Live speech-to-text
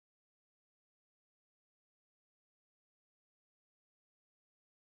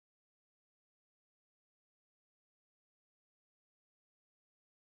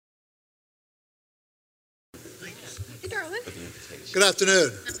Carolyn. Good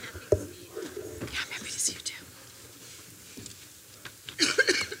afternoon. I'm happy to see you too.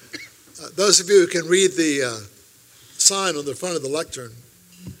 Those of you who can read the sign on the front of the lectern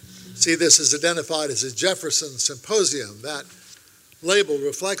see this is identified as a Jefferson Symposium. That label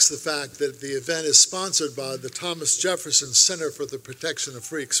reflects the fact that the event is sponsored by the Thomas Jefferson Center for the Protection of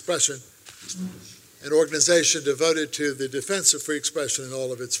Free Expression, an organization devoted to the defense of free expression in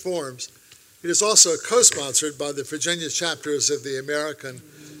all of its forms. It is also co-sponsored by the Virginia chapters of the American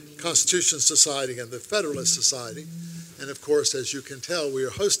Constitution Society and the Federalist Society. And of course, as you can tell, we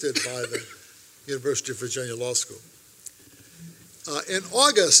are hosted by the University of Virginia Law School. In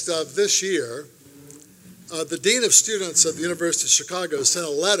August of this year, the Dean of Students of the University of Chicago sent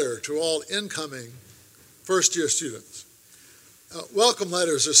a letter to all incoming first-year students. Welcome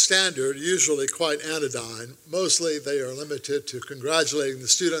letters are standard, usually quite anodyne. Mostly they are limited to congratulating the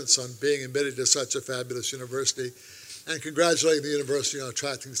students on being admitted to such a fabulous university and congratulating the university on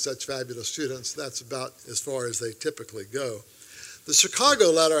attracting such fabulous students. That's about as far as they typically go. The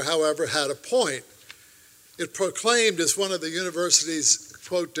Chicago letter, however, had a point. It proclaimed as one of the university's,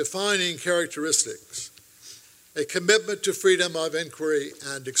 quote, defining characteristics, a commitment to freedom of inquiry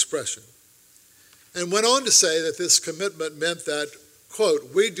and expression, and went on to say that this commitment meant that,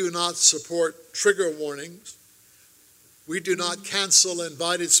 quote, we do not support trigger warnings, we do not cancel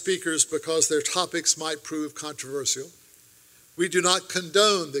invited speakers because their topics might prove controversial, we do not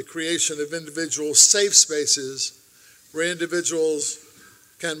condone the creation of individual safe spaces where individuals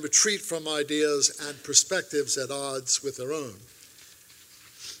can retreat from ideas and perspectives at odds with their own.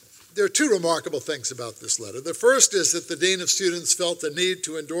 There are two remarkable things about this letter. The first is that the Dean of Students felt the need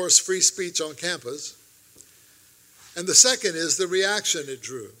to endorse free speech on campus. And the second is the reaction it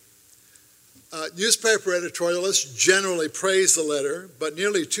drew. Newspaper editorialists generally praised the letter, but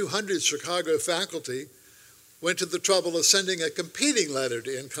nearly 200 Chicago faculty went to the trouble of sending a competing letter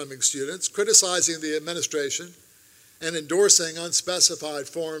to incoming students, criticizing the administration and endorsing unspecified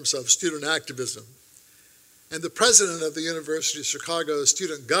forms of student activism. And the president of the University of Chicago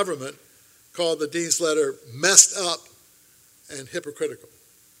student government called the dean's letter messed up and hypocritical.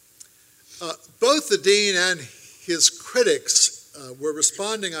 Both the dean and his critics were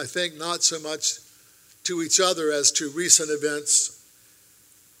responding, I think, not so much to each other as to recent events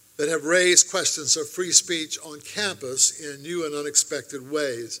that have raised questions of free speech on campus in new and unexpected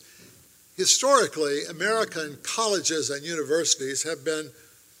ways. Historically, American colleges and universities have been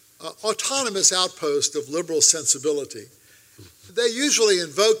autonomous outpost of liberal sensibility. They usually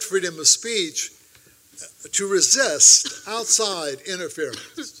invoked freedom of speech to resist outside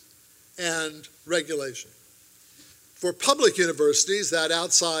interference and regulation. For public universities, that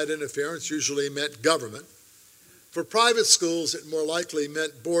outside interference usually meant government. For private schools, it more likely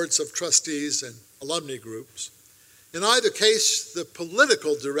meant boards of trustees and alumni groups. In either case, the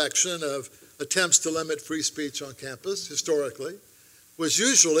political direction of attempts to limit free speech on campus, historically, was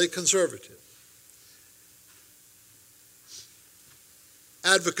usually conservative.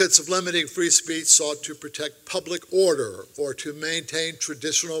 Advocates of limiting free speech sought to protect public order or to maintain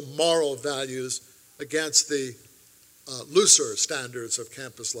traditional moral values against the looser standards of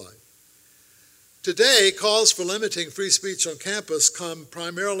campus life. Today, calls for limiting free speech on campus come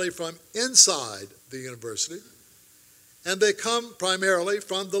primarily from inside the university, and they come primarily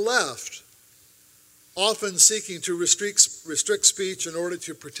from the left, often seeking to restrict speech in order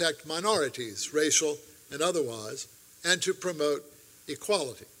to protect minorities, racial and otherwise, and to promote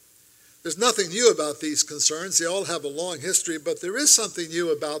equality. There's nothing new about these concerns. They all have a long history, but there is something new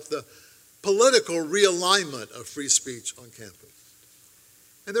about the political realignment of free speech on campus.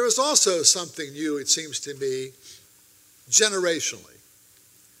 And there is also something new, it seems to me, generationally.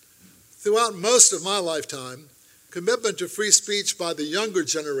 Throughout most of my lifetime, commitment to free speech by the younger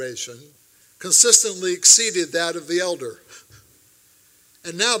generation consistently exceeded that of the elder.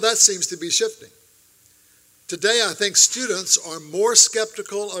 And now that seems to be shifting. Today, I think students are more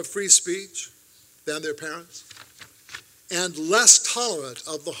skeptical of free speech than their parents and less tolerant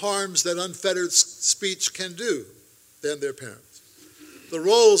of the harms that unfettered speech can do than their parents. The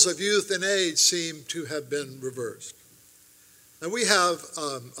roles of youth and age seem to have been reversed. And we have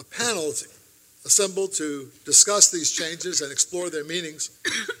a panel assembled to discuss these changes and explore their meanings.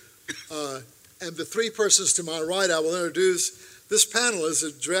 And the three persons to my right I will introduce. This panel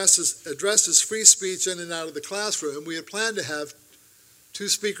addresses free speech in and out of the classroom. We had planned to have two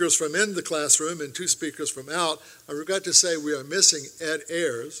speakers from in the classroom and two speakers from out. I regret to say we are missing Ed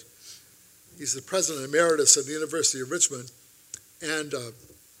Ayers. He's the president emeritus of the University of Richmond, and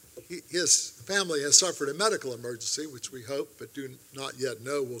his family has suffered a medical emergency, which we hope, but do not yet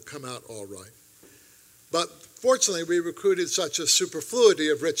know, will come out all right. But Fortunately, we recruited such a superfluity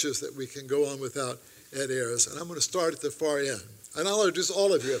of riches that we can go on without Ed Ayers, and I'm going to start at the far end. And I'll introduce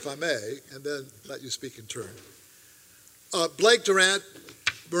all of you, if I may, and then let you speak in turn. Blake Durant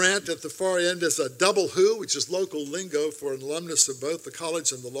at the far end is a double who, which is local lingo for an alumnus of both the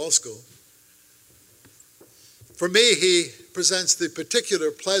college and the law school. For me, he presents the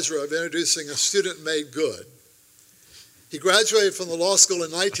particular pleasure of introducing a student made good. He graduated from the law school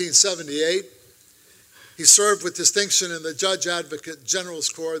in 1978. He served with distinction in the Judge Advocate General's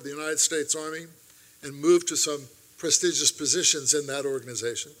Corps of the United States Army and moved to some prestigious positions in that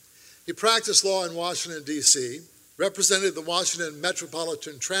organization. He practiced law in Washington, D.C., represented the Washington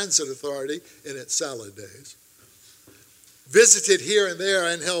Metropolitan Transit Authority in its salad days, visited here and there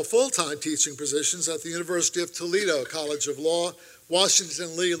and held full-time teaching positions at the University of Toledo College of Law,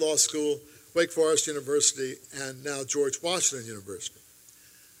 Washington Lee Law School, Wake Forest University, and now George Washington University.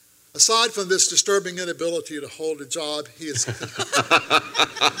 Aside from this disturbing inability to hold a job, he is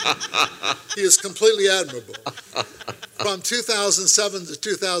completely admirable. From 2007 to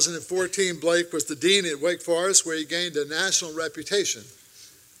 2014, Blake was the dean at Wake Forest, where he gained a national reputation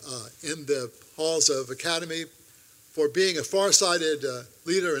in the halls of academy for being a far-sighted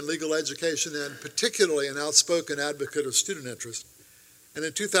leader in legal education and particularly an outspoken advocate of student interest. And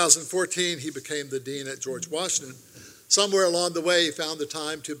in 2014, he became the dean at George Washington. Somewhere along the way, he found the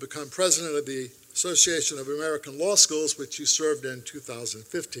time to become president of the Association of American Law Schools, which he served in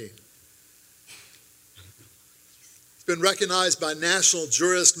 2015. He's been recognized by National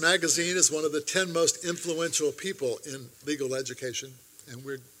Jurist magazine as one of the 10 most influential people in legal education, and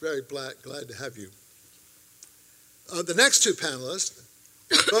we're very glad to have you. The next two panelists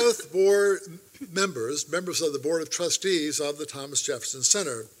are both board members of the Board of Trustees of the Thomas Jefferson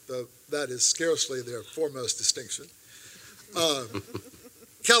Center, though that is scarcely their foremost distinction.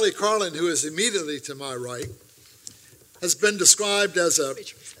 Kelly Carlin, who is immediately to my right, has been described as a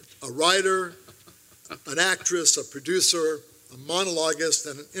writer, an actress, a producer, a monologuist,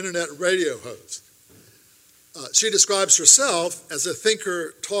 and an internet radio host. She describes herself as a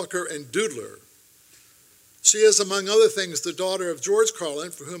thinker, talker, and doodler. She is, among other things, the daughter of George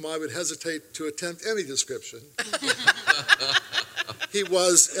Carlin, for whom I would hesitate to attempt any description. He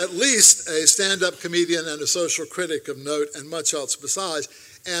was at least a stand-up comedian and a social critic of note and much else besides.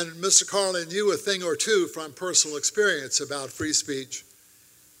 And Mr. Carlin knew a thing or two from personal experience about free speech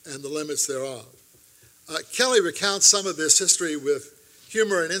and the limits thereof. Kelly recounts some of this history with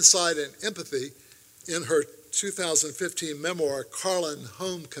humor and insight and empathy in her 2015 memoir, Carlin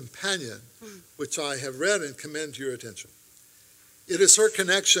Home Companion, which I have read and commend to your attention. It is her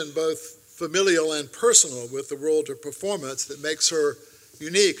connection, both familial and personal, with the world of performance that makes her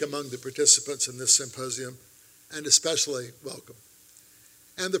unique among the participants in this symposium, and especially welcome.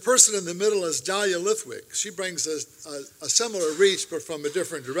 And the person in the middle is Dahlia Lithwick. She brings a similar reach, but from a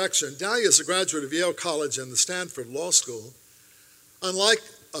different direction. Dahlia is a graduate of Yale College and the Stanford Law School. Unlike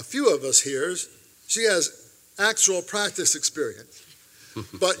a few of us here, she has actual practice experience.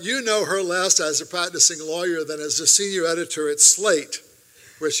 But you know her less as a practicing lawyer than as a senior editor at Slate,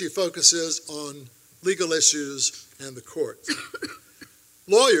 where she focuses on legal issues and the courts.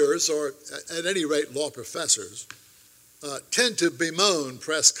 Lawyers, or at any rate law professors, tend to bemoan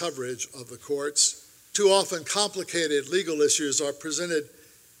press coverage of the courts. Too often complicated legal issues are presented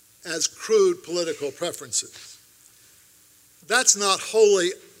as crude political preferences. That's not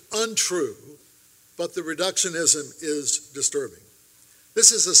wholly untrue, but the reductionism is disturbing.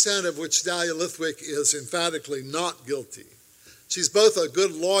 This is a sin of which Dahlia Lithwick is emphatically not guilty. She's both a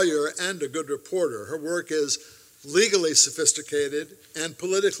good lawyer and a good reporter. Her work is legally sophisticated and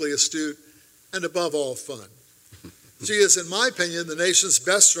politically astute, and above all, fun. She is, in my opinion, the nation's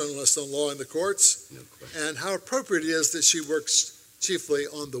best journalist on law in the courts, and how appropriate it is that she works chiefly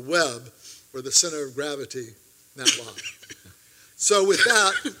on the web, where the center of gravity now lies. So with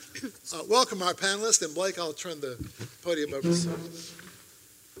that, welcome our panelists, and Blake, I'll turn the podium over to you.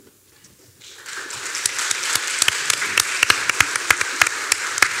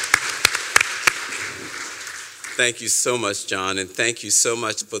 Thank you so much, John, and thank you so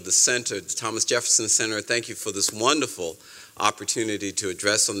much for the center, the Thomas Jefferson Center. Thank you for this wonderful opportunity to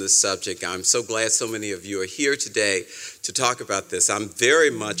address on this subject. I'm so glad so many of you are here today to talk about this. I'm very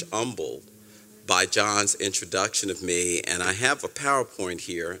much humbled by John's introduction of me, and I have a PowerPoint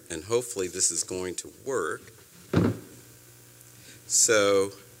here, and hopefully this is going to work.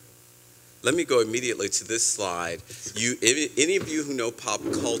 So let me go immediately to this slide. Any of you who know pop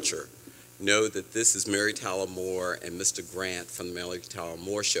culture know that this is Mary Tyler Moore and Mr. Grant from the Mary Tyler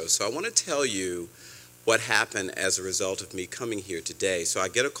Moore Show. So I want to tell you what happened as a result of me coming here today. So I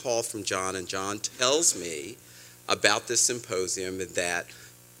get a call from John, and John tells me about this symposium and that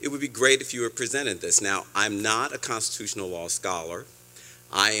it would be great if you were presenting this. Now, I'm not a constitutional law scholar.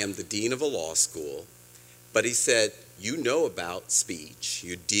 I am the dean of a law school. But he said, you know about speech.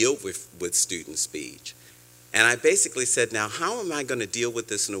 You deal with student speech. And I basically said, now, how am I going to deal with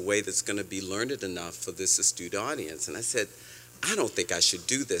this in a way that's going to be learned enough for this astute audience? And I said, I don't think I should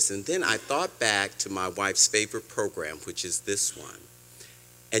do this. And then I thought back to my wife's favorite program, which is this one.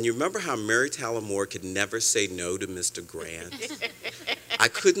 And you remember how Mary Tyler Moore could never say no to Mr. Grant? I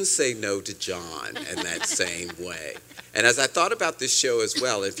couldn't say no to John in that same way. And as I thought about this show as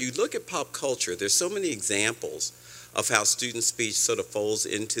well, if you look at pop culture, there's so many examples of how student speech sort of folds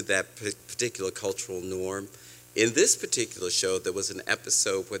into that particular cultural norm. In this particular show, there was an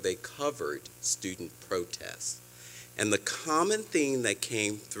episode where they covered student protests. And the common theme that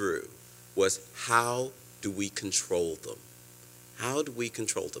came through was, how do we control them? How do we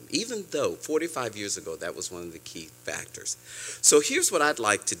control them? Even though 45 years ago, that was one of the key factors. So here's what I'd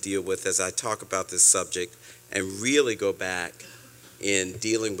like to deal with as I talk about this subject and really go back in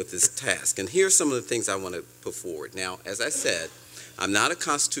dealing with this task. And here's some of the things I want to put forward. Now, as I said, I'm not a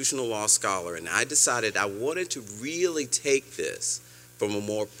constitutional law scholar, and I decided I wanted to really take this from a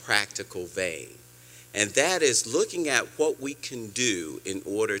more practical vein. And that is looking at what we can do in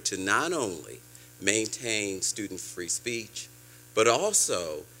order to not only maintain student free speech, but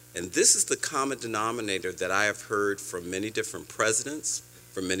also, and this is the common denominator that I have heard from many different presidents,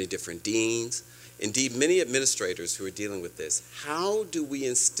 from many different deans, indeed many administrators who are dealing with this, how do we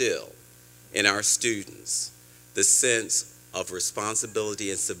instill in our students the sense of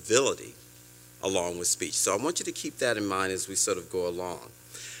responsibility and civility along with speech? So I want you to keep that in mind as we sort of go along.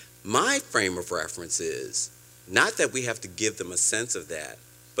 My frame of reference is not that we have to give them a sense of that,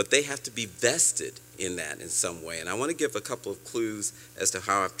 but they have to be vested in that in some way. And I want to give a couple of clues as to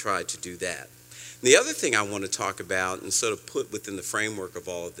how I've tried to do that. And the other thing I want to talk about and sort of put within the framework of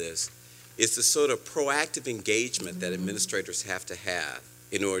all of this is the sort of proactive engagement that administrators have to have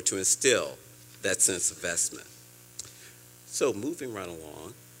in order to instill that sense of investment. So moving right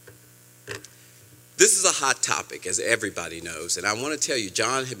along. This is a hot topic, as everybody knows, and I want to tell you,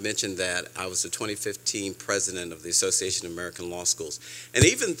 John had mentioned that I was the 2015 president of the Association of American Law Schools. And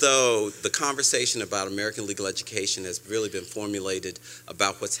even though the conversation about American legal education has really been formulated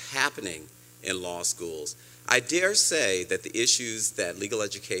about what's happening in law schools, I dare say that the issues that legal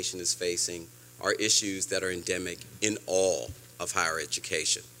education is facing are issues that are endemic in all of higher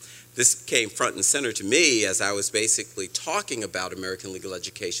education. This came front and center to me as I was basically talking about American legal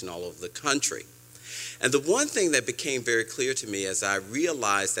education all over the country. And the one thing that became very clear to me as I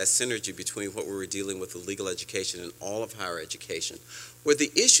realized that synergy between what we were dealing with legal education and all of higher education were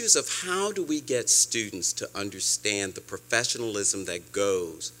the issues of how do we get students to understand the professionalism that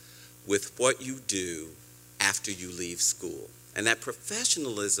goes with what you do after you leave school. And that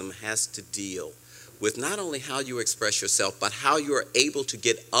professionalism has to deal with not only how you express yourself, but how you are able to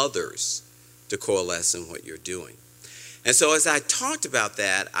get others to coalesce in what you're doing. And so as I talked about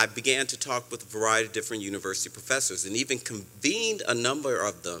that, I began to talk with a variety of different university professors and even convened a number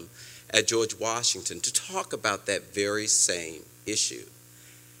of them at George Washington to talk about that very same issue.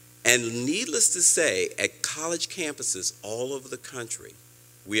 And needless to say, at college campuses all over the country,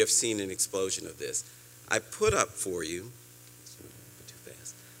 we have seen an explosion of this. I put up for you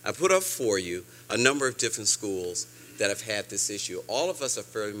a number of different schools that have had this issue. All of us are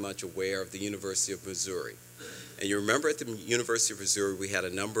fairly much aware of the University of Missouri. And you remember at the University of Missouri, we had a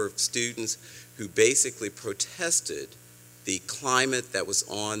number of students who basically protested the climate that was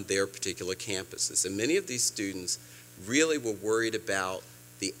on their particular campuses. And many of these students really were worried about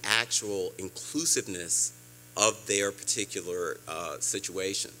the actual inclusiveness of their particular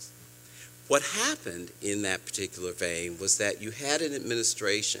situations. What happened in that particular vein was that you had an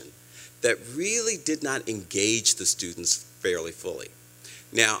administration that really did not engage the students fairly fully.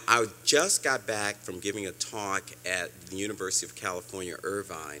 Now, I just got back from giving a talk at the University of California,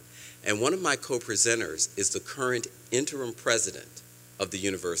 Irvine, and one of my co-presenters is the current interim president of the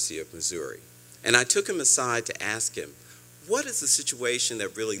University of Missouri. And I took him aside to ask him, what is the situation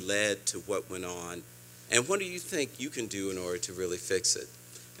that really led to what went on, and what do you think you can do in order to really fix it?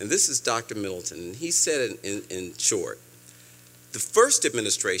 And this is Dr. Middleton, and he said in short, the first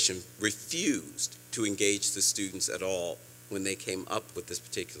administration refused to engage the students at all when they came up with this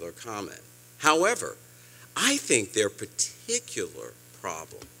particular comment. However, I think their particular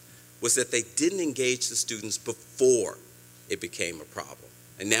problem was that they didn't engage the students before it became a problem.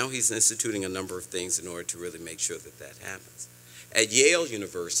 And now he's instituting a number of things in order to really make sure that that happens. At Yale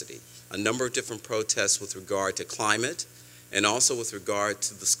University, a number of different protests with regard to climate and also with regard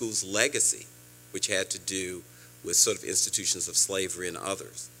to the school's legacy, which had to do with sort of institutions of slavery and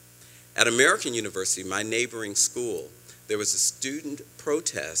others. At American University, my neighboring school, there was a student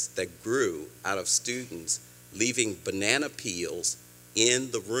protest that grew out of students leaving banana peels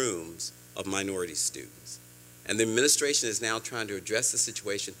in the rooms of minority students. And the administration is now trying to address the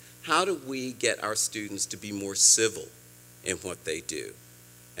situation. How do we get our students to be more civil in what they do?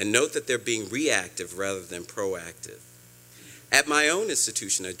 And note that they're being reactive rather than proactive. At my own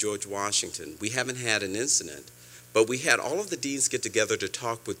institution at George Washington, we haven't had an incident, but we had all of the deans get together to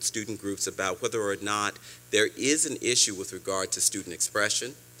talk with student groups about whether or not there is an issue with regard to student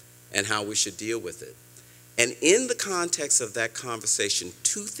expression and how we should deal with it. And in the context of that conversation,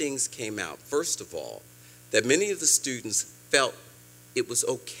 two things came out. First of all, that many of the students felt it was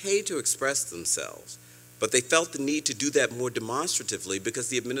okay to express themselves, but they felt the need to do that more demonstratively because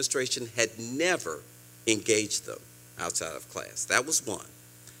the administration had never engaged them outside of class. That was one.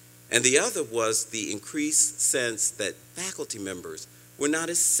 And the other was the increased sense that faculty members were not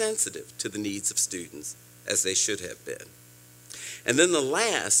as sensitive to the needs of students as they should have been. And then the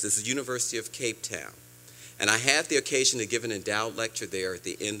last is the University of Cape Town. And I had the occasion to give an endowed lecture there at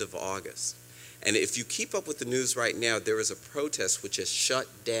the end of August. And if you keep up with the news right now, there is a protest which has shut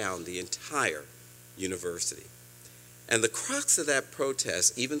down the entire university. And the crux of that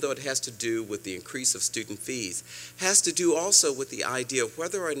protest, even though it has to do with the increase of student fees, has to do also with the idea of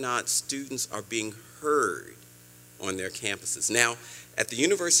whether or not students are being heard on their campuses. Now, at the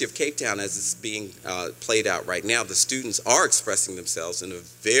University of Cape Town, as it's being played out right now, the students are expressing themselves in a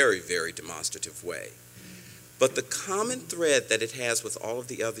very, very demonstrative way. But the common thread that it has with all of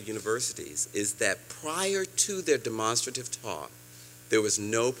the other universities is that prior to their demonstrative talk, there was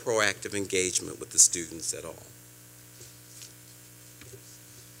no proactive engagement with the students at all.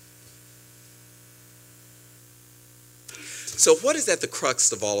 So what is at the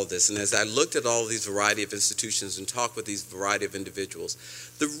crux of all of this? And as I looked at all of these variety of institutions and talked with these variety of individuals,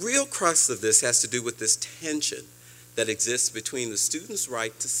 the real crux of this has to do with this tension that exists between the student's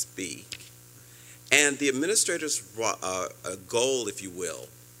right to speak and the administrator's goal, if you will,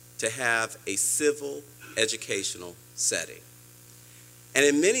 to have a civil educational setting. And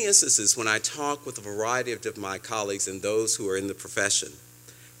in many instances, when I talk with a variety of my colleagues and those who are in the profession,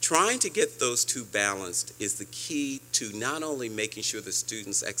 trying to get those two balanced is the key to not only making sure the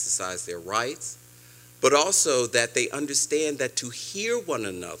students exercise their rights, but also that they understand that to hear one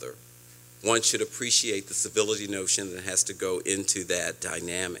another, one should appreciate the civility notion that has to go into that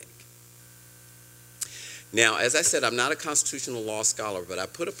dynamic. Now, as I said, I'm not a constitutional law scholar, but I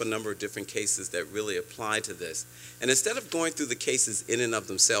put up a number of different cases that really apply to this. And instead of going through the cases in and of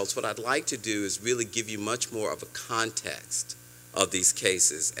themselves, what I'd like to do is really give you much more of a context of these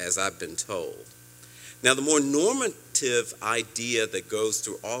cases, as I've been told. Now, the more normative idea that goes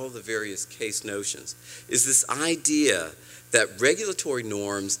through all of the various case notions is this idea that regulatory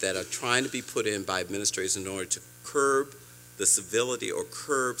norms that are trying to be put in by administrators in order to curb the civility or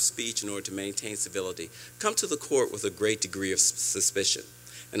curb speech in order to maintain civility come to the court with a great degree of suspicion.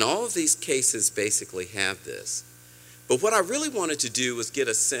 And all of these cases basically have this. But what I really wanted to do was get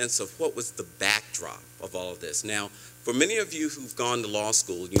a sense of what was the backdrop of all of this. Now, for many of you who've gone to law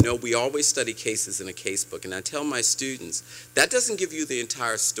school, you know we always study cases in a casebook, and I tell my students, that doesn't give you the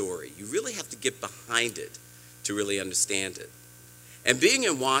entire story. You really have to get behind it to really understand it. And being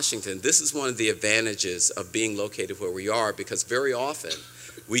in Washington, this is one of the advantages of being located where we are, because very often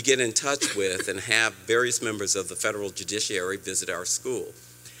we get in touch with and have various members of the federal judiciary visit our school.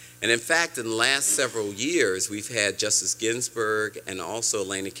 And in fact, in the last several years, we've had Justice Ginsburg and also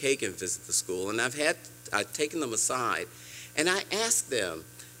Elena Kagan visit the school, and I've taken them aside, and I asked them,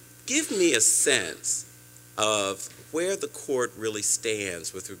 give me a sense of where the court really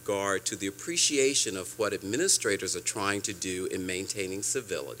stands with regard to the appreciation of what administrators are trying to do in maintaining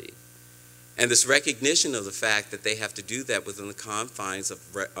civility, and this recognition of the fact that they have to do that within the confines of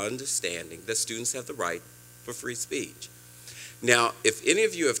understanding that students have the right for free speech. Now, if any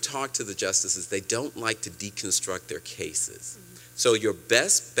of you have talked to the justices, they don't like to deconstruct their cases. So your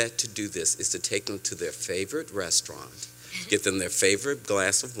best bet to do this is to take them to their favorite restaurant, get them their favorite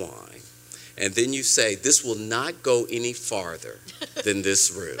glass of wine, and then you say, this will not go any farther than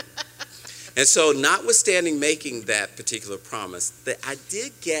this room. And so notwithstanding making that particular promise, that I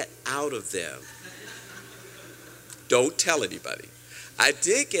did get out of them, don't tell anybody, I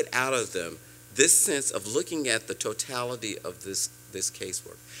did get out of them this sense of looking at the totality of this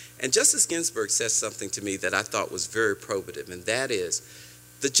casework. And Justice Ginsburg says something to me that I thought was very probative, and that is,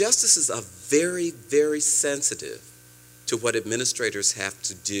 the justices are very, very sensitive to what administrators have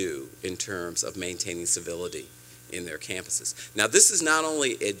to do in terms of maintaining civility in their campuses. Now, this is not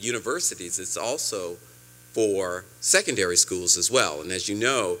only at universities, it's also for secondary schools as well. And as you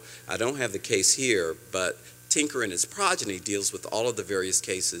know, I don't have the case here, but Tinker and His Progeny deals with all of the various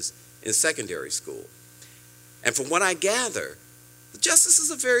cases in secondary school. And from what I gather, the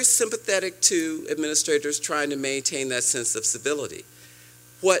justices are very sympathetic to administrators trying to maintain that sense of civility.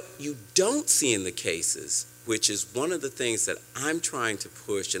 What you don't see in the cases, which is one of the things that I'm trying to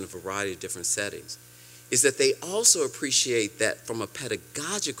push in a variety of different settings, is that they also appreciate that from a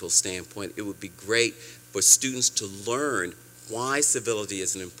pedagogical standpoint, it would be great for students to learn why civility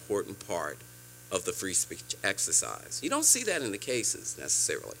is an important part of the free speech exercise. You don't see that in the cases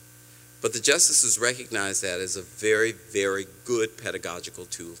necessarily, but the justices recognize that as a very, very good pedagogical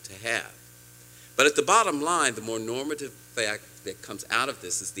tool to have. But at the bottom line, the more normative fact that comes out of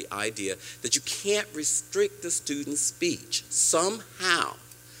this is the idea that you can't restrict the student's speech. Somehow,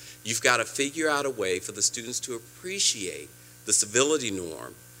 you've got to figure out a way for the students to appreciate the civility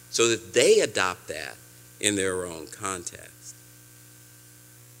norm so that they adopt that in their own context.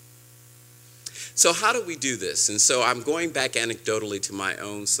 So how do we do this? And so I'm going back anecdotally to my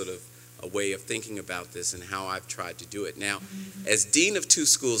own sort of a way of thinking about this and how I've tried to do it. Now, as dean of 2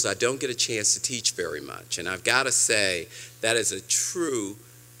 schools, I don't get a chance to teach very much. And I've got to say that is a true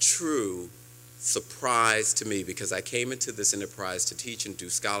surprise to me, because I came into this enterprise to teach and do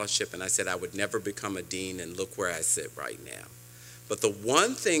scholarship, and I said I would never become a dean, and look where I sit right now. But the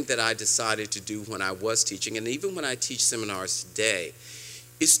one thing that I decided to do when I was teaching, and even when I teach seminars today,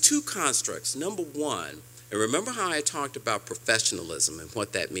 is 2 constructs. Number one, and remember how I talked about professionalism and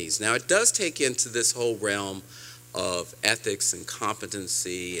what that means. Now, it does take into this whole realm of ethics and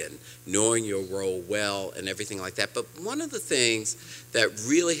competency and knowing your role well and everything like that. But one of the things that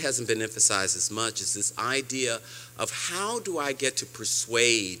really hasn't been emphasized as much is this idea of how do I get to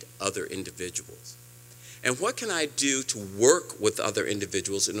persuade other individuals? And what can I do to work with other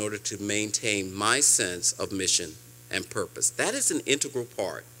individuals in order to maintain my sense of mission and purpose? That is an integral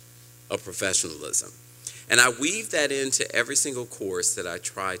part of professionalism. And I weave that into every single course that I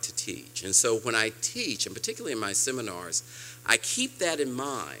try to teach. And so when I teach, and particularly in my seminars, I keep that in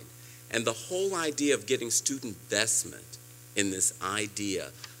mind. And the whole idea of getting student investment in this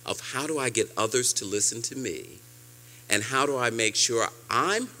idea of how do I get others to listen to me, and how do I make sure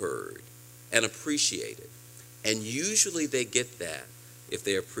I'm heard and appreciated. And usually they get that if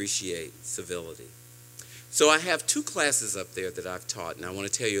they appreciate civility. So I have 2 classes up there that I've taught, and I want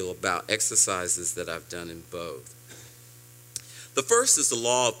to tell you about exercises that I've done in both. The first is the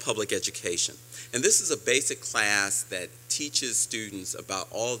law of public education. And this is a basic class that teaches students about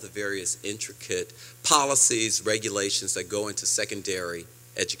all of the various intricate policies, regulations that go into secondary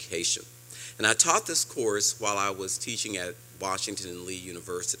education. And I taught this course while I was teaching at Washington and Lee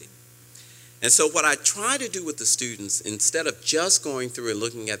University. And so what I try to do with the students, instead of just going through and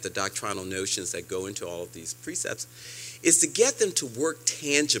looking at the doctrinal notions that go into all of these precepts, is to get them to work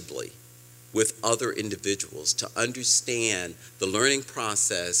tangibly with other individuals, to understand the learning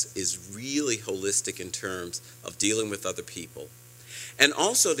process is really holistic in terms of dealing with other people. And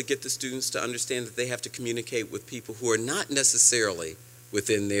also to get the students to understand that they have to communicate with people who are not necessarily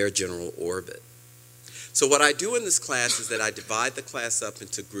within their general orbit. So what I do in this class is that I divide the class up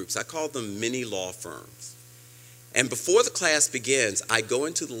into groups. I call them mini law firms. And before the class begins, I go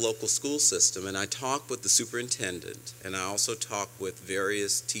into the local school system and I talk with the superintendent, and I also talk with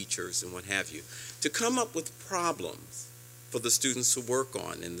various teachers and what have you, to come up with problems for the students to work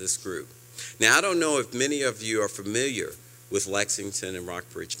on in this group. Now, I don't know if many of you are familiar with Lexington and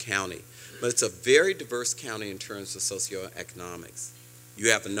Rockbridge County, but it's a very diverse county in terms of socioeconomics. You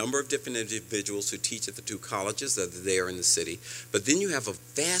have a number of different individuals who teach at the 2 colleges that are there in the city, but then you have a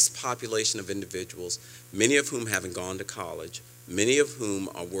vast population of individuals, many of whom haven't gone to college, many of whom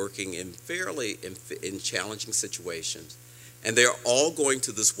are working in in challenging situations, and they're all going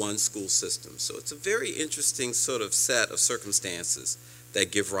to this one school system. So it's a very interesting sort of set of circumstances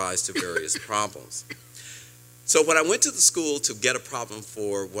that give rise to various problems. So when I went to the school to get a problem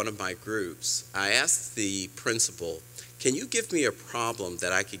for one of my groups, I asked the principal, can you give me a problem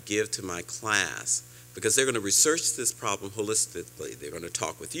that I could give to my class? Because they're going to research this problem holistically. They're going to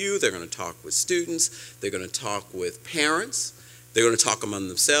talk with you, they're going to talk with students, they're going to talk with parents, they're going to talk among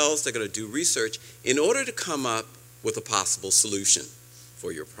themselves, they're going to do research in order to come up with a possible solution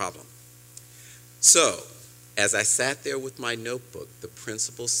for your problem. So, as I sat there with my notebook, the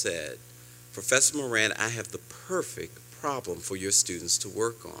principal said, Professor Moran, I have the perfect problem for your students to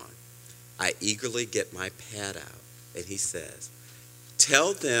work on. I eagerly get my pad out. And he says,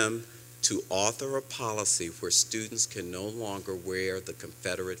 tell them to author a policy where students can no longer wear the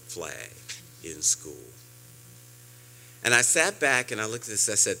Confederate flag in school. And I sat back and I looked at this,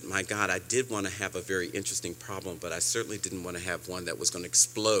 I said, my God, I did want to have a very interesting problem, but I certainly didn't want to have one that was going to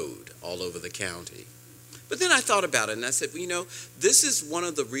explode all over the county. But then I thought about it and I said, well, you know, this is one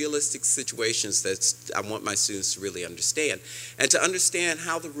of the realistic situations that I want my students to really understand, and to understand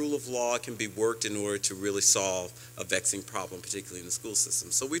how the rule of law can be worked in order to really solve a vexing problem, particularly in the school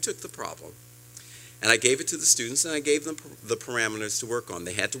system. So we took the problem and I gave it to the students and I gave them the parameters to work on.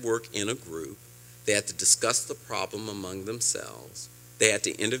 They had to work in a group. They had to discuss the problem among themselves. They had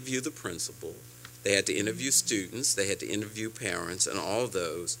to interview the principal. They had to interview students. They had to interview parents, and all of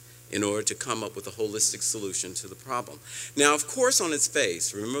those in order to come up with a holistic solution to the problem. Now, of course, on its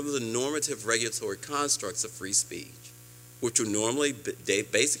face, remember the normative regulatory constructs of free speech, which would normally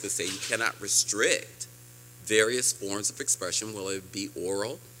basically say you cannot restrict various forms of expression, whether it be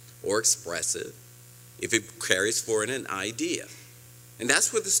oral or expressive, if it carries forward an idea. And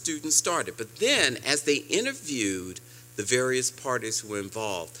that's where the students started. But then, as they interviewed the various parties who were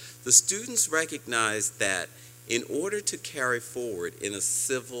involved, the students recognized that in order to carry forward in a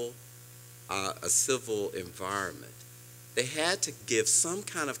civil environment, they had to give some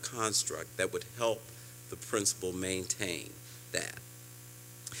kind of construct that would help the principal maintain that.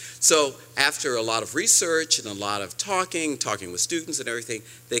 So after a lot of research and a lot of talking with students and everything,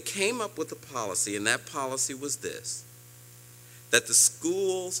 they came up with a policy, and that policy was this: that the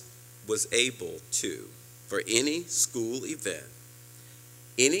schools was able to, for any school event,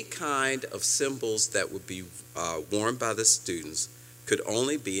 any kind of symbols that would be worn by the students could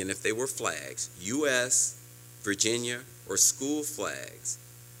only be, and if they were flags, U.S., Virginia, or school flags,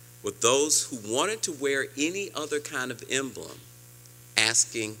 with those who wanted to wear any other kind of emblem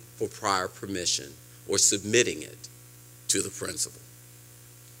asking for prior permission or submitting it to the principal.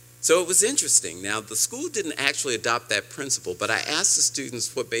 So it was interesting. Now, the school didn't actually adopt that principle, but I asked the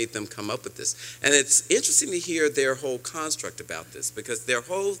students what made them come up with this. And it's interesting to hear their whole construct about this, because their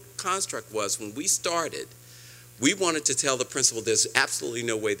whole construct was, when we started, we wanted to tell the principal there's absolutely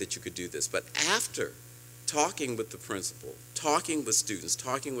no way that you could do this. But after talking with the principal, talking with students,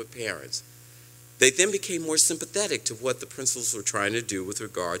 talking with parents, they then became more sympathetic to what the principals were trying to do with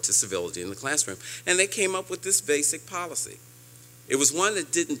regard to civility in the classroom. And they came up with this basic policy. It was one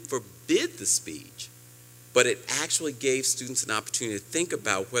that didn't forbid the speech, but it actually gave students an opportunity to think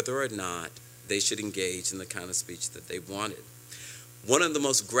about whether or not they should engage in the kind of speech that they wanted. One of the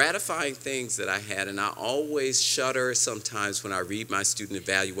most gratifying things that I had, and I always shudder sometimes when I read my student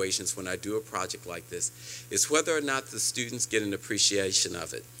evaluations when I do a project like this, is whether or not the students get an appreciation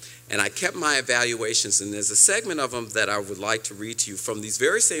of it. And I kept my evaluations, and there's a segment of them that I would like to read to you from these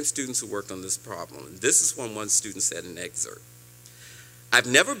very same students who worked on this problem. And this is when one student said in an excerpt: "I've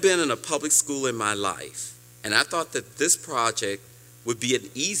never been in a public school in my life, and I thought that this project would be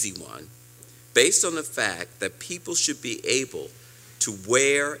an easy one based on the fact that people should be able to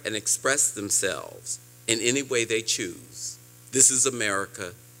wear and express themselves in any way they choose. This is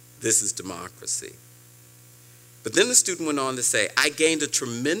America. This is democracy." But then the student went on to say, "I gained a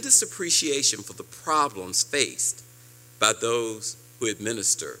tremendous appreciation for the problems faced by those who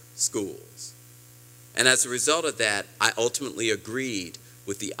administer schools. And as a result of that, I ultimately agreed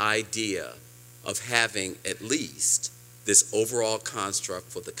with the idea of having at least this overall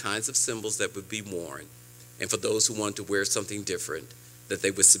construct for the kinds of symbols that would be worn, and for those who wanted to wear something different, that they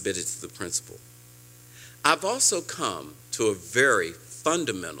would submit it to the principal. I've also come to a very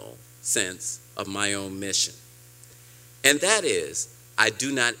fundamental sense of my own mission. And that is, I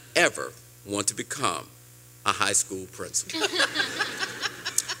do not ever want to become a high school principal."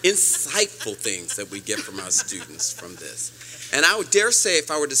 Insightful things that we get from our students from this. And I would dare say,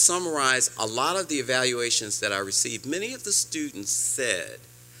 if I were to summarize a lot of the evaluations that I received, many of the students said,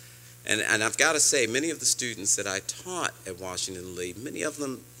 and I've got to say, many of the students that I taught at Washington Lee, many of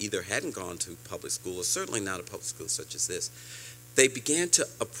them either hadn't gone to public school, or certainly not a public school such as this. They began to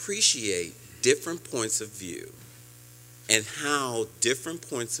appreciate different points of view, and how different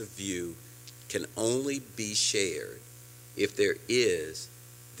points of view can only be shared if there is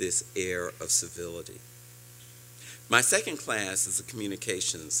this air of civility. My second class is a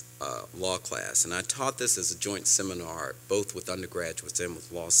communications law class, and I taught this as a joint seminar, both with undergraduates and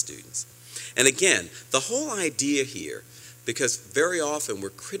with law students. And again, the whole idea here, because very often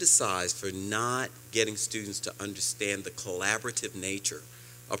we're criticized for not getting students to understand the collaborative nature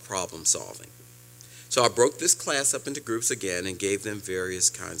of problem solving. So I broke this class up into groups again and gave them various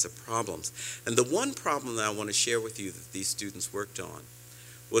kinds of problems. And the one problem that I want to share with you that these students worked on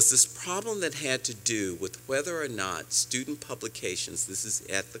was this problem that had to do with whether or not student publications, this is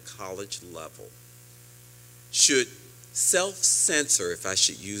at the college level, should self-censor, if I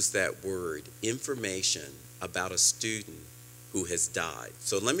should use that word, information about a student who has died.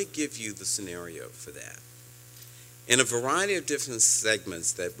 So let me give you the scenario for that. In a variety of different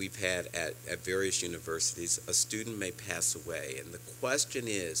segments that we've had at various universities, a student may pass away, and the question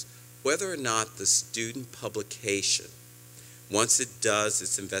is whether or not the student publication, once it does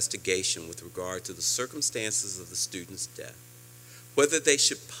its investigation with regard to the circumstances of the student's death, whether they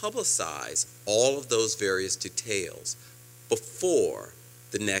should publicize all of those various details before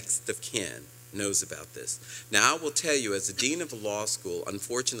the next of kin knows about this. Now, I will tell you, as a dean of a law school,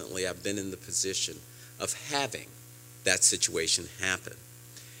 unfortunately, I've been in the position of having that situation happen.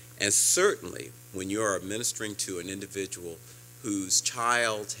 And certainly, when you're administering to an individual whose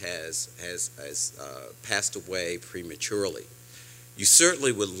child has passed away prematurely, you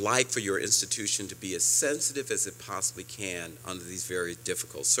certainly would like for your institution to be as sensitive as it possibly can under these very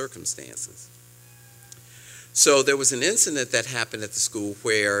difficult circumstances. So there was an incident that happened at the school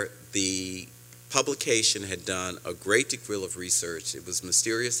where the publication had done a great deal of research. It was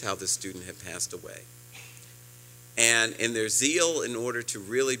mysterious how this student had passed away. And in their zeal in order to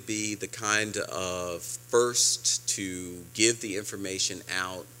really be the kind of first to give the information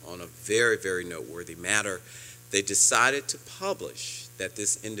out on a very, very noteworthy matter, they decided to publish that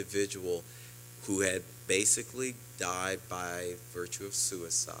this individual who had basically died by virtue of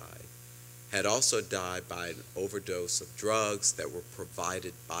suicide had also died by an overdose of drugs that were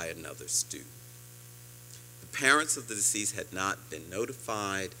provided by another student. The parents of the deceased had not been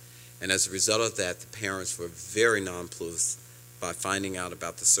notified, and as a result of that, the parents were very nonplussed by finding out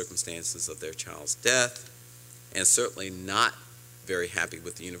about the circumstances of their child's death, and certainly not very happy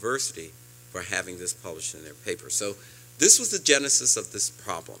with the university for having this published in their paper. So this was the genesis of this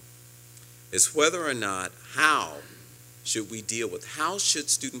problem, is whether or not, how should we deal with, how should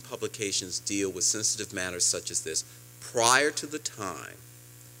student publications deal with sensitive matters such as this prior to the time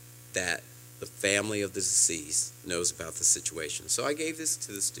that the family of the deceased knows about the situation. So I gave this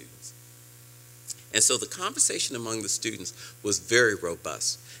to the students. And so the conversation among the students was very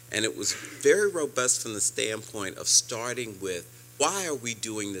robust. And it was very robust from the standpoint of starting with, why are we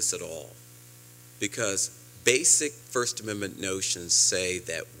doing this at all? Because basic First Amendment notions say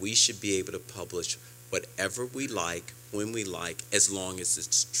that we should be able to publish whatever we like, when we like, as long as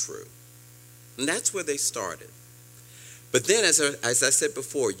it's true. And that's where they started. But then, as I said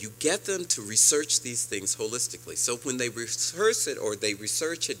before, you get them to research these things holistically. So when they rehearse it or they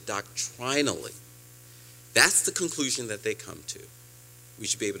research it doctrinally, that's the conclusion that they come to. We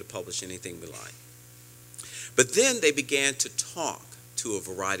should be able to publish anything we like. But then they began to talk to a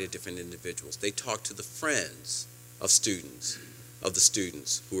variety of different individuals. They talked to the friends of the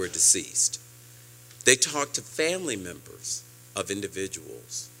students who are deceased. They talked to family members of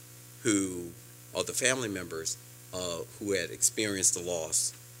individuals who had experienced the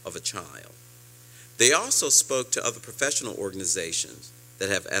loss of a child. They also spoke to other professional organizations that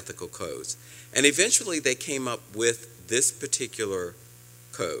have ethical codes. And eventually they came up with this particular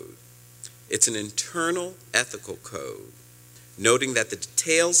code. It's an internal ethical code, noting that the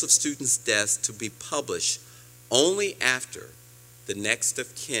details of students' deaths to be published only after the next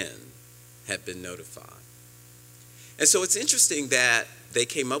of kin had been notified. And so it's interesting that they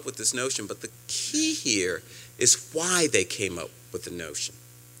came up with this notion, but the key here is why they came up with the notion.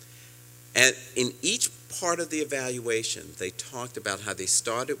 And in each part of the evaluation, they talked about how they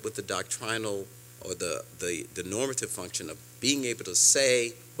started with the doctrinal or the normative function of being able to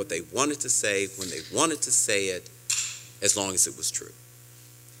say what they wanted to say when they wanted to say it, as long as it was true.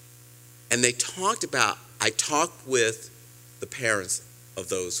 And they talked about, I talked with the parents of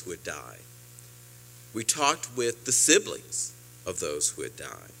those who had died. We talked with the siblings of those who had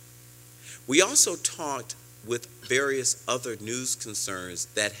died. We also talked with various other news concerns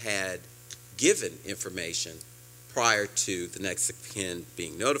that had given information prior to the next of kin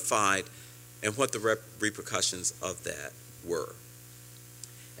being notified and what the repercussions of that were.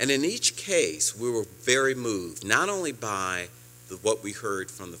 And in each case, we were very moved, not only by what we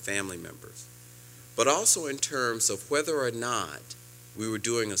heard from the family members, but also in terms of whether or not we were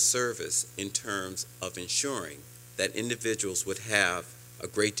doing a service in terms of ensuring that individuals would have a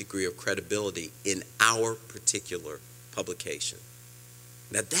great degree of credibility in our particular publication.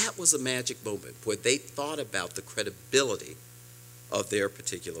 Now that was a magic moment where they thought about the credibility of their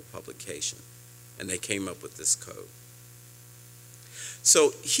particular publication, and they came up with this code.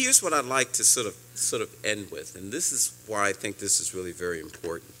 So here's what I'd like to sort of end with, and this is why I think this is really very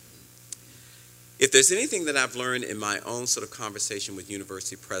important, If there's anything that I've learned in my own sort of conversation with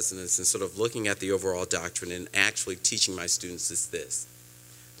university presidents and sort of looking at the overall doctrine and actually teaching my students is this.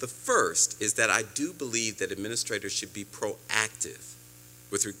 The first is that I do believe that administrators should be proactive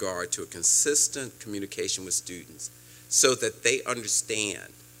with regard to a consistent communication with students so that they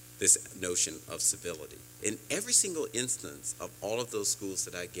understand this notion of civility. In every single instance of all of those schools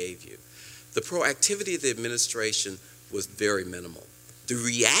that I gave you, the proactivity of the administration was very minimal. The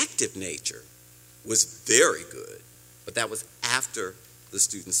reactive nature was very good, but that was after the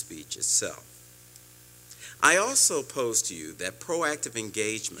student speech itself. I also pose to you that proactive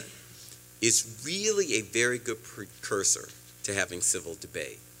engagement is really a very good precursor to having civil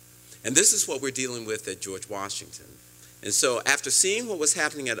debate. And this is what we're dealing with at George Washington. And so after seeing what was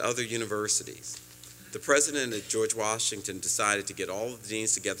happening at other universities, the president at George Washington decided to get all of the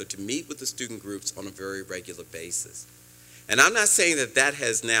deans together to meet with the student groups on a very regular basis. And I'm not saying that that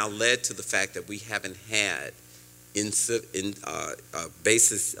has now led to the fact that we haven't had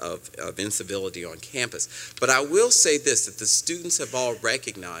basis of incivility on campus. But I will say this, that the students have all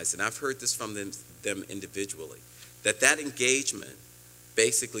recognized, and I've heard this from them individually, that engagement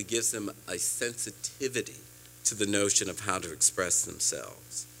basically gives them a sensitivity to the notion of how to express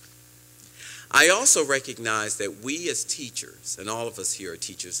themselves. I also recognize that we as teachers, and all of us here are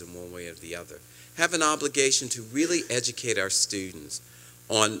teachers in one way or the other, have an obligation to really educate our students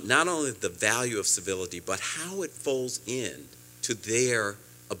on not only the value of civility, but how it folds in to their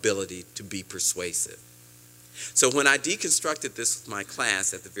ability to be persuasive. So when I deconstructed this with my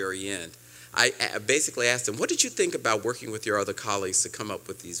class at the very end, I basically asked them, what did you think about working with your other colleagues to come up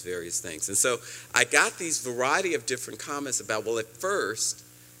with these various things? And so I got these variety of different comments about, well, at first,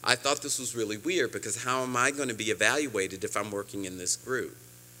 I thought this was really weird because how am I going to be evaluated if I'm working in this group?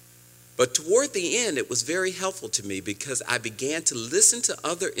 But toward the end, it was very helpful to me because I began to listen to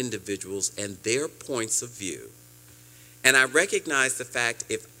other individuals and their points of view. And I recognized the fact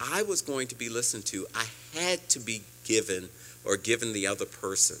if I was going to be listened to, I had to be given the other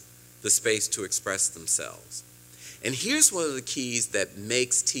person the space to express themselves. And here's one of the keys that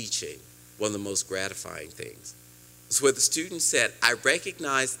makes teaching one of the most gratifying things. It's where the student said, I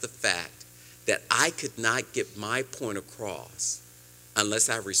recognized the fact that I could not get my point across unless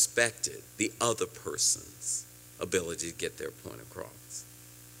I respected the other person's ability to get their point across.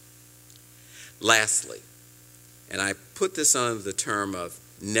 Lastly, and I put this under the term of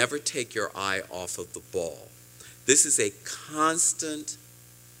never take your eye off of the ball. This is a constant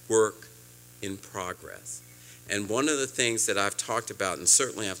work in progress. And one of the things that I've talked about, and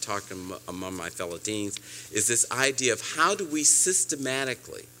certainly I've talked among my fellow deans, is this idea of how do we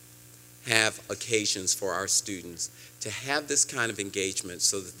systematically have occasions for our students to have this kind of engagement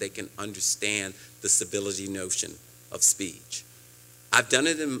so that they can understand the civility notion of speech. I've done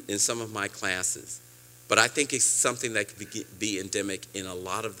it in some of my classes, but I think it's something that could be endemic in a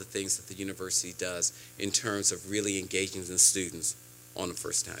lot of the things that the university does in terms of really engaging the students on a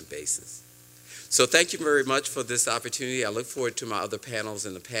first-time basis. So thank you very much for this opportunity. I look forward to my other panels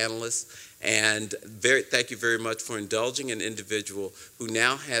and the panelists. And thank you very much for indulging an individual who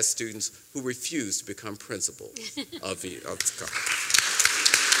now has students who refuse to become principal of the college.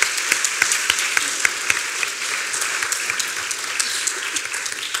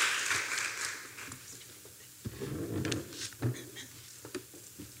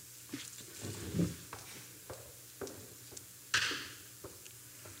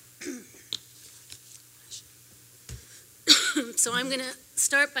 So I'm going to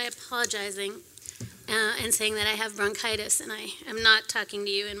start by apologizing and saying that I have bronchitis, and I am not talking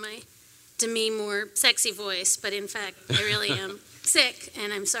to you in my Demi Moore sexy voice, but in fact, I really am sick,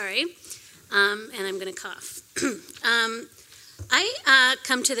 and I'm sorry, and I'm going to cough. I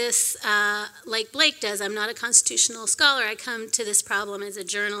come to this like Blake does. I'm not a constitutional scholar. I come to this problem as a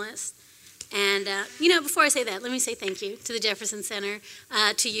journalist. And, before I say that, let me say thank you to the Jefferson Center,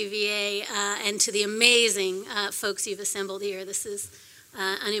 to UVA, and to the amazing folks you've assembled here. This is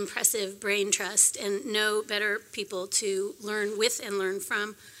an impressive brain trust, and no better people to learn with and learn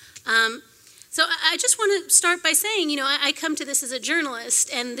from. So I just want to start by saying, I come to this as a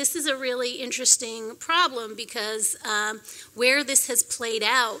journalist, and this is a really interesting problem because where this has played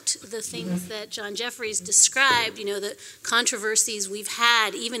out, the things that John Jeffries described, the controversies we've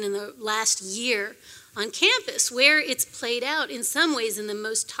had even in the last year on campus, where it's played out in some ways in the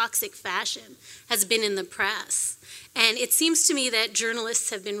most toxic fashion has been in the press. And it seems to me that journalists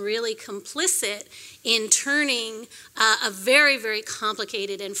have been really complicit in turning a very, very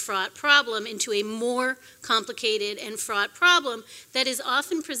complicated and fraught problem into a more complicated and fraught problem that is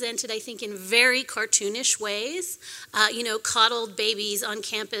often presented, I think, in very cartoonish ways. Coddled babies on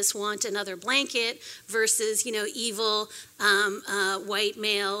campus want another blanket versus, evil white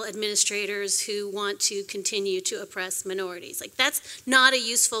male administrators who want to continue to oppress minorities. Like, that's not a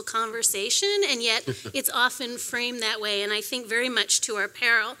useful conversation, and yet it's often framed that way, and I think very much to our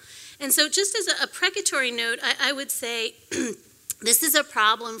peril. And so just as a precatory note, I would say this is a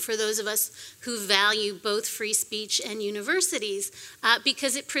problem for those of us who value both free speech and universities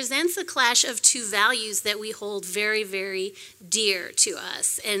because it presents a clash of two values that we hold very, very dear to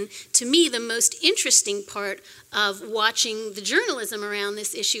us. And to me, the most interesting part of watching the journalism around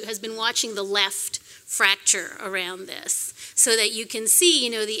this issue has been watching the left fracture around this, so that you can see,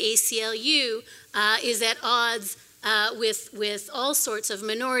 the ACLU is at odds with all sorts of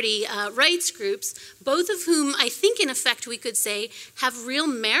minority rights groups, both of whom I think in effect we could say have real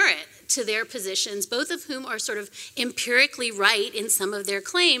merit to their positions, both of whom are sort of empirically right in some of their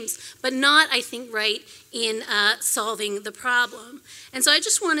claims, but not, I think, right in solving the problem. And so I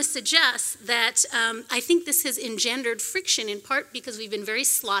just want to suggest that I think this has engendered friction in part because we've been very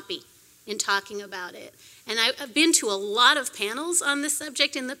sloppy in talking about it. And I've been to a lot of panels on this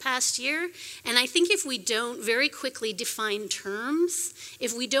subject in the past year, and I think if we don't very quickly define terms,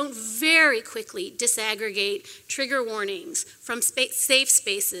 if we don't very quickly disaggregate trigger warnings from safe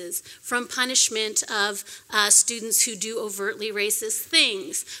spaces, from punishment of students who do overtly racist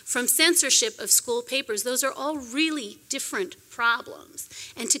things, from censorship of school papers, those are all really different problems.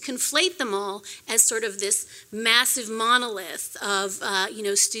 And to conflate them all as sort of this massive monolith of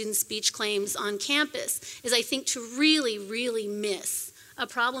student speech claims on campus is, I think, to really, really miss a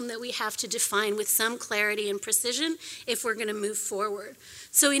problem that we have to define with some clarity and precision if we're going to move forward.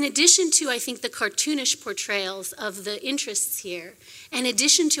 So in addition to, I think, the cartoonish portrayals of the interests here, in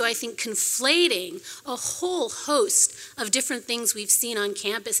addition to, I think, conflating a whole host of different things we've seen on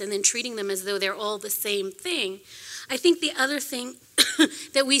campus and then treating them as though they're all the same thing, I think the other thing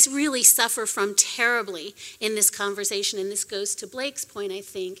that we really suffer from terribly in this conversation, and this goes to Blake's point, I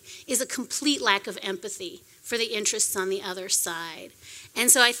think, is a complete lack of empathy for the interests on the other side. And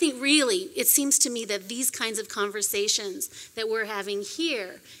so I think really it seems to me that these kinds of conversations that we're having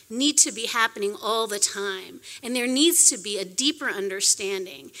here need to be happening all the time. And there needs to be a deeper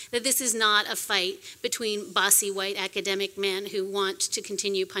understanding that this is not a fight between bossy white academic men who want to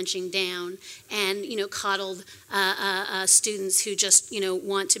continue punching down and, coddled students who just,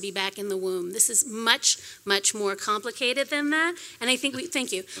 want to be back in the womb. This is much, much more complicated than that. And I think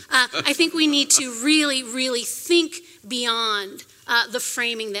I think we need to really, really think beyond the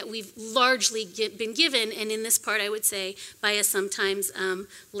framing that we've largely been given, and in this part I would say by a sometimes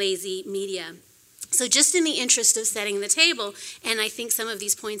lazy media. So just in the interest of setting the table, and I think some of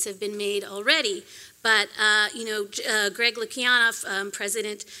these points have been made already, but Greg Lukianoff,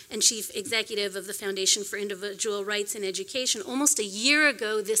 President and Chief Executive of the Foundation for Individual Rights in Education, almost a year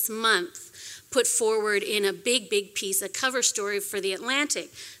ago this month put forward in a big, big piece, a cover story for The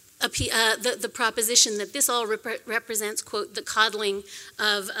Atlantic, the proposition that this all represents, quote, the coddling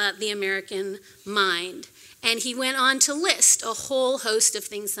of the American mind. And he went on to list a whole host of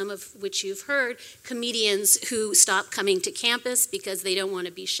things, some of which you've heard, comedians who stop coming to campus because they don't want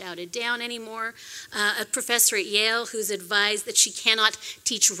to be shouted down anymore, a professor at Yale who's advised that she cannot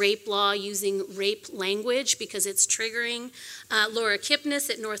teach rape law using rape language because it's triggering, Laura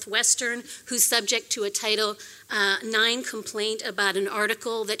Kipnis at Northwestern, who's subject to a Title IX complaint about an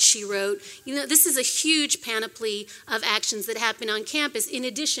article that she wrote. This is a huge panoply of actions that happen on campus in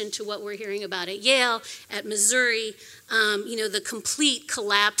addition to what we're hearing about at Yale, at Missouri, the complete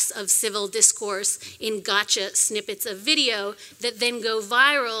collapse of civil discourse in gotcha snippets of video that then go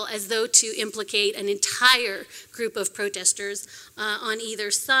viral as though to implicate an entire group of protesters on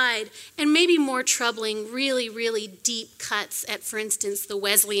either side, and maybe more troubling, really, really deep cuts at, for instance, the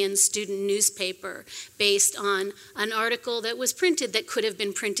Wesleyan student newspaper based on an article that was printed that could have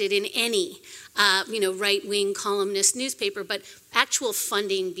been printed in any right-wing columnist newspaper, but actual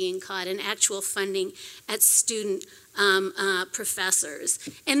funding being caught and actual funding at student professors.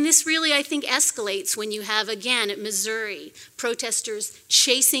 And this really, I think, escalates when you have, again, at Missouri, protesters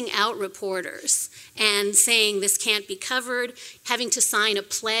chasing out reporters and saying this can't be covered, having to sign a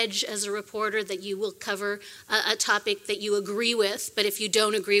pledge as a reporter that you will cover a topic that you agree with, but if you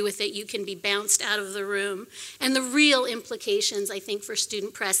don't agree with it, you can be bounced out of the room. And the real implications, I think, for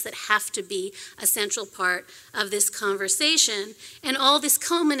student press that have to be a central part of this conversation. And all this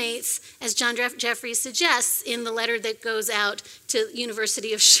culminates, as John Jeffries suggests, in the letter that goes out to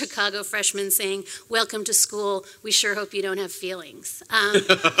University of Chicago freshmen saying, "Welcome to school. We sure hope you don't have feelings."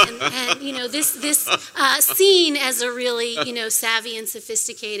 And you know, this seen as a really, you know, savvy and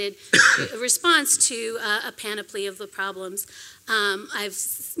sophisticated response to a panoply of the problems I've,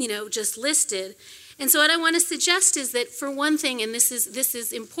 you know, just listed. And so what I want to suggest is that, for one thing, and this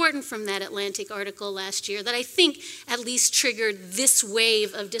is important from that Atlantic article last year, that I think at least triggered this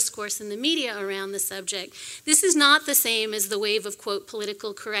wave of discourse in the media around the subject. This is not the same as the wave of, quote,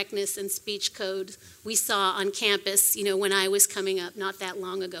 political correctness and speech code we saw on campus, you know, when I was coming up not that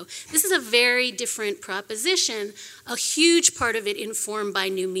long ago. This is a very different proposition, a huge part of it informed by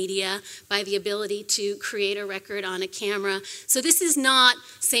new media, by the ability to create a record on a camera. So this is not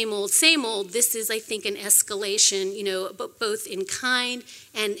same old, same old. This is, I think, an escalation, you know, both in kind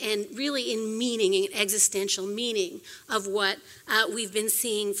and really in meaning, in existential meaning of what we've been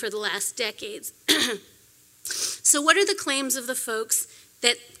seeing for the last decades. So what are the claims of the folks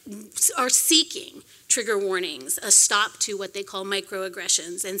that are seeking trigger warnings, a stop to what they call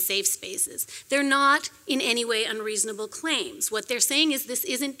microaggressions and safe spaces? They're not in any way unreasonable claims. What they're saying is this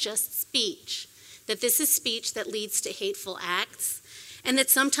isn't just speech, that this is speech that leads to hateful acts, and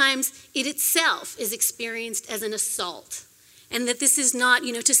that sometimes it itself is experienced as an assault. And that this is not,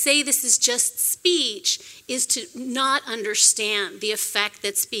 you know, to say this is just speech is to not understand the effect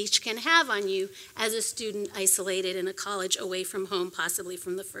that speech can have on you as a student isolated in a college away from home, possibly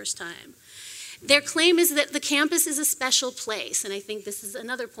from the first time. Their claim is that the campus is a special place, and I think this is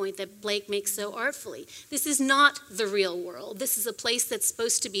another point that Blake makes so artfully. This is not the real world. This is a place that's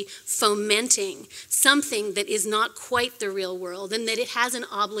supposed to be fomenting something that is not quite the real world, and that it has an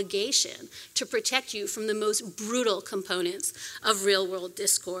obligation to protect you from the most brutal components of real-world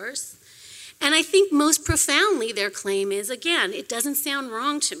discourse. And I think most profoundly their claim is, again, it doesn't sound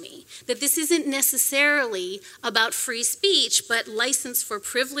wrong to me, that this isn't necessarily about free speech, but license for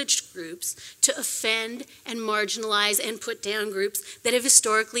privileged groups to offend and marginalize and put down groups that have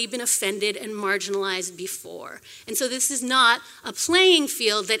historically been offended and marginalized before. And so this is not a playing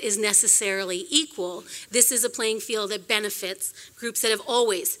field that is necessarily equal. This is a playing field that benefits groups that have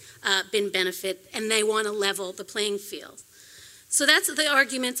always been benefit, and they want to level the playing field. So that's the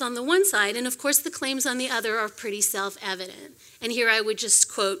arguments on the one side, and of course the claims on the other are pretty self-evident. And here I would just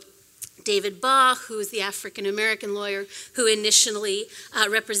quote David Baugh, who is the African-American lawyer who initially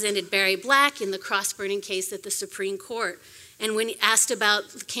represented Barry Black in the cross-burning case at the Supreme Court. And when asked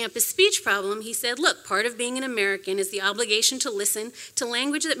about the campus speech problem, he said, look, part of being an American is the obligation to listen to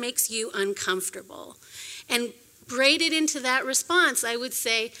language that makes you uncomfortable. And braided into that response, I would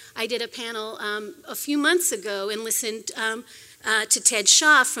say, I did a panel a few months ago and listened to Ted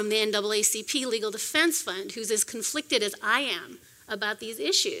Shaw from the NAACP Legal Defense Fund, who's as conflicted as I am about these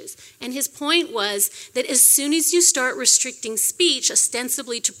issues. And his point was that as soon as you start restricting speech,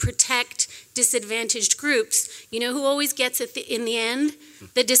 ostensibly to protect disadvantaged groups, you know who always gets it in the end?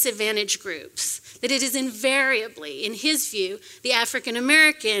 The disadvantaged groups. That it is invariably, in his view, the African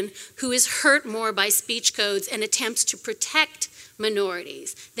American who is hurt more by speech codes and attempts to protect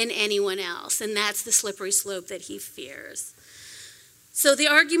minorities than anyone else. And that's the slippery slope that he fears. So the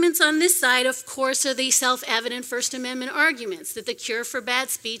arguments on this side, of course, are the self-evident First Amendment arguments, that the cure for bad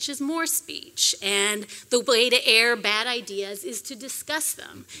speech is more speech, and the way to air bad ideas is to discuss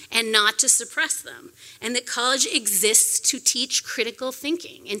them and not to suppress them, and that college exists to teach critical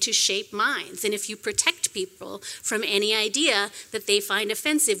thinking and to shape minds. And if you protect people from any idea that they find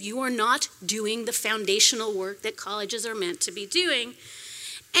offensive, you are not doing the foundational work that colleges are meant to be doing.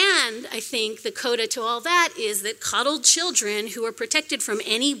 And I think the coda to all that is that coddled children who are protected from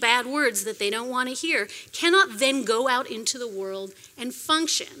any bad words that they don't want to hear cannot then go out into the world and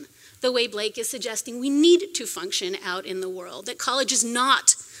function the way Blake is suggesting we need to function out in the world, that college is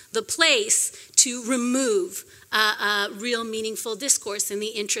not the place to remove real meaningful discourse in the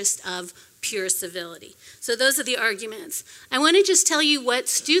interest of pure civility. So those are the arguments. I want to just tell you what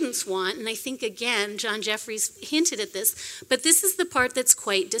students want, and I think, again, John Jeffries hinted at this, but this is the part that's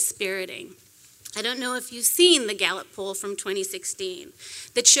quite dispiriting. I don't know if you've seen the Gallup poll from 2016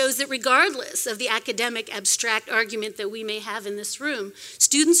 that shows that regardless of the academic abstract argument that we may have in this room,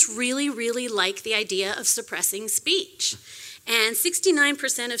 students really, really like the idea of suppressing speech. And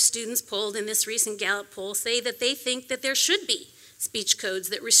 69% of students polled in this recent Gallup poll say that they think that there should be speech codes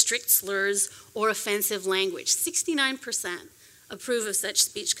that restrict slurs or offensive language. 69% approve of such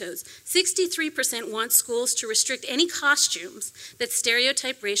speech codes. 63% want schools to restrict any costumes that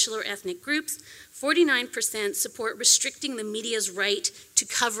stereotype racial or ethnic groups. 49% support restricting the media's right to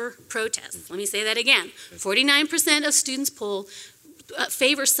cover protests. Let me say that again. 49% of students polled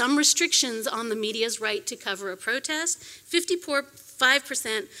favor some restrictions on the media's right to cover a protest.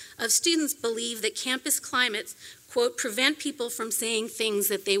 55% of students believe that campus climates, quote, prevent people from saying things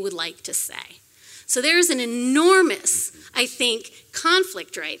that they would like to say. So there is an enormous, I think,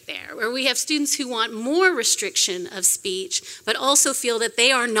 conflict right there, where we have students who want more restriction of speech, but also feel that they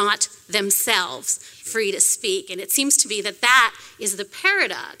are not themselves free to speak. And it seems to be that that is the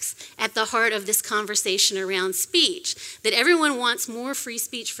paradox at the heart of this conversation around speech, that everyone wants more free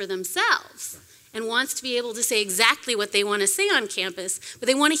speech for themselves and wants to be able to say exactly what they want to say on campus, but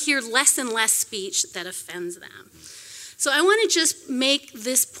they want to hear less and less speech that offends them. So I want to just make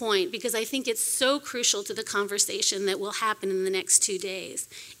this point because I think it's so crucial to the conversation that will happen in the next 2 days.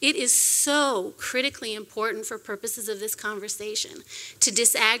 It is so critically important for purposes of this conversation to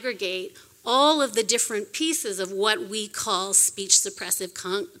disaggregate all of the different pieces of what we call speech suppressive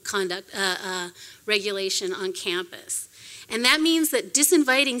conduct regulation on campus. And that means that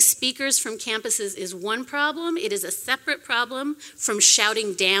disinviting speakers from campuses is one problem. It is a separate problem from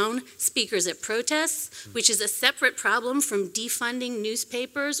shouting down speakers at protests, which is a separate problem from defunding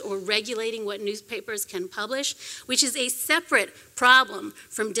newspapers or regulating what newspapers can publish, which is a separate problem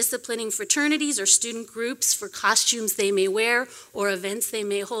from disciplining fraternities or student groups for costumes they may wear or events they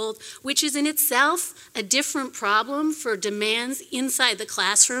may hold, which is in itself a different problem for demands inside the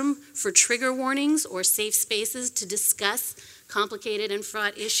classroom for trigger warnings or safe spaces to discuss complicated and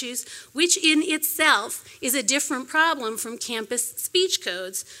fraught issues, which in itself is a different problem from campus speech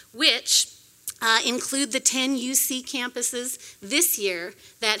codes, which include the 10 UC campuses this year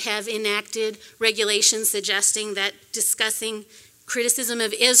that have enacted regulations suggesting that discussing criticism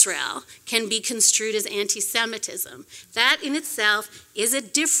of Israel can be construed as anti-Semitism. That in itself is a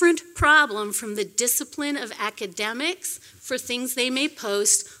different problem from the discipline of academics for things they may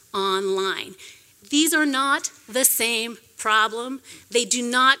post online. These are not the same problem. They do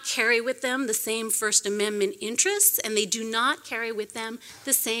not carry with them the same First Amendment interests, and they do not carry with them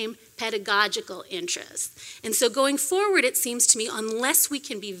the same pedagogical interests. And so going forward, it seems to me, unless we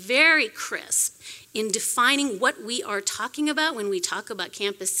can be very crisp in defining what we are talking about when we talk about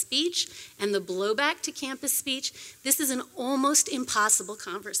campus speech and the blowback to campus speech, this is an almost impossible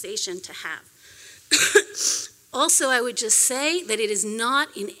conversation to have. Also, I would just say that it is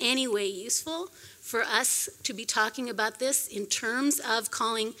not in any way useful for us to be talking about this in terms of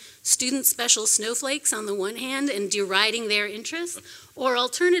calling students special snowflakes on the one hand and deriding their interests, or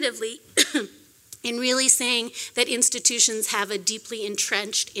alternatively, in really saying that institutions have a deeply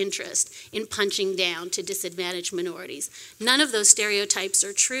entrenched interest in punching down to disadvantaged minorities. None of those stereotypes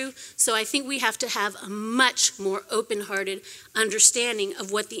are true, so I think we have to have a much more open-hearted understanding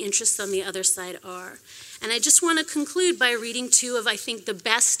of what the interests on the other side are. And I just want to conclude by reading two of, I think, the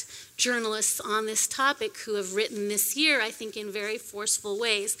best journalists on this topic who have written this year, I think in very forceful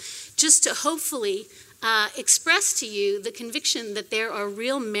ways, just to hopefully express to you the conviction that there are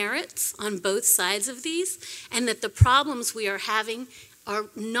real merits on both sides of these, and that the problems we are having are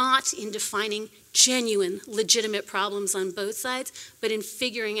not in defining genuine, legitimate problems on both sides, but in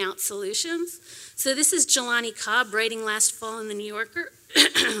figuring out solutions. So this is Jelani Cobb writing last fall in the New Yorker.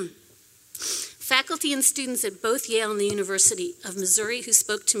 Faculty and students at both Yale and the University of Missouri who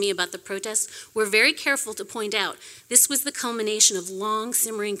spoke to me about the protests were very careful to point out this was the culmination of long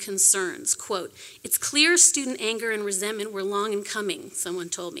simmering concerns. Quote, "It's clear student anger and resentment were long in coming," someone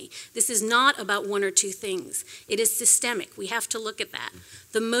told me. "This is not about one or two things. It is systemic. We have to look at that.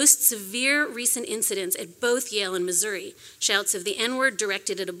 The most severe recent incidents at both Yale and Missouri, shouts of the N-word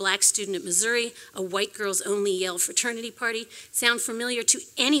directed at a black student at Missouri, a white girls-only Yale fraternity party, sound familiar to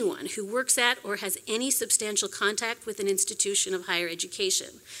anyone who works at or has any substantial contact with an institution of higher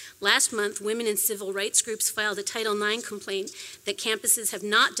education. Last month, women and civil rights groups filed a Title IX complaint that campuses have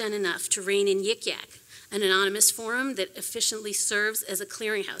not done enough to rein in Yik Yak, an anonymous forum that efficiently serves as a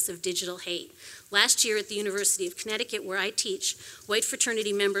clearinghouse of digital hate. Last year at the University of Connecticut, where I teach, white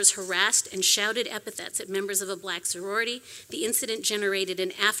fraternity members harassed and shouted epithets at members of a black sorority. The incident generated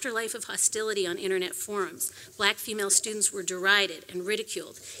an afterlife of hostility on internet forums. Black female students were derided and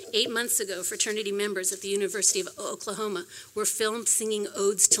ridiculed. 8 months ago, fraternity members at the University of Oklahoma were filmed singing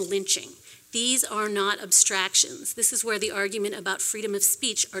odes to lynching. These are not abstractions. This is where the argument about freedom of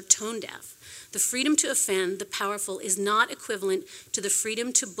speech are tone deaf. The freedom to offend the powerful is not equivalent to the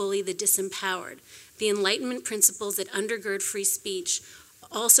freedom to bully the disempowered. The Enlightenment principles that undergird free speech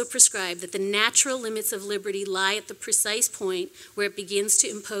also prescribe that the natural limits of liberty lie at the precise point where it begins to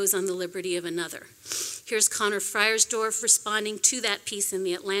impose on the liberty of another. Here's Connor Friersdorf responding to that piece in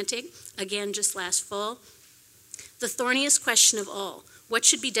The Atlantic, again just last fall. The thorniest question of all, What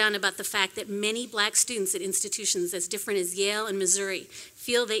should be done about the fact that many black students at institutions as different as Yale and Missouri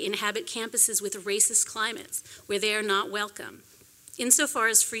feel they inhabit campuses with racist climates where they are not welcome? Insofar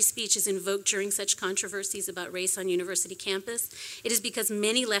as free speech is invoked during such controversies about race on university campus, it is because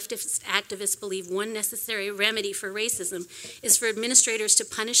many leftist activists believe one necessary remedy for racism is for administrators to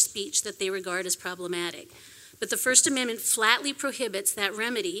punish speech that they regard as problematic. But the First Amendment flatly prohibits that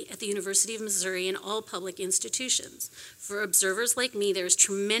remedy at the University of Missouri and all public institutions. For observers like me, there is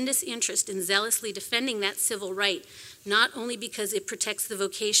tremendous interest in zealously defending that civil right, not only because it protects the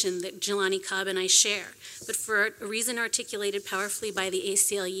vocation that Jelani Cobb and I share, but for a reason articulated powerfully by the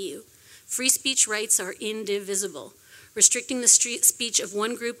ACLU. Free speech rights are indivisible. Restricting the speech of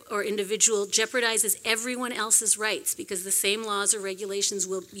one group or individual jeopardizes everyone else's rights because the same laws or regulations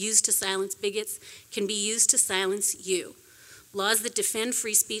we'll use to silence bigots can be used to silence you. Laws that defend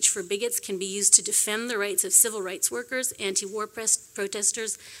free speech for bigots can be used to defend the rights of civil rights workers, anti-war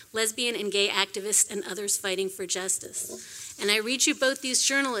protesters, lesbian and gay activists, and others fighting for justice. And I read you both these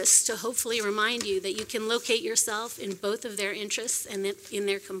journalists to hopefully remind you that you can locate yourself in both of their interests and in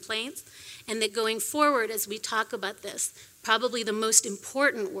their complaints, and that going forward as we talk about this, probably the most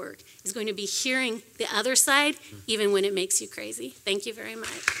important work is going to be hearing the other side, even when it makes you crazy. Thank you very much.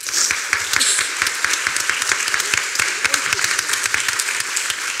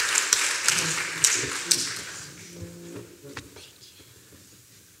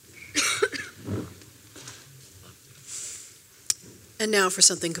 And now for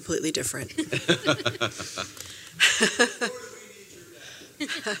something completely different.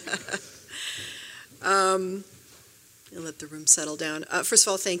 I'll let the room settle down. First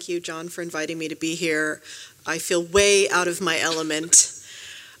of all, thank you, John, for inviting me to be here. I feel way out of my element.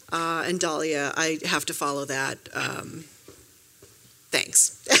 And Dahlia, I have to follow that.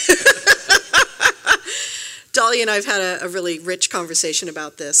 Thanks. Dahlia and I have had a really rich conversation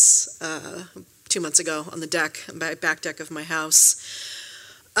about this 2 months ago on the back deck of my house.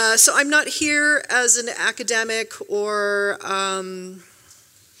 So I'm not here as an academic or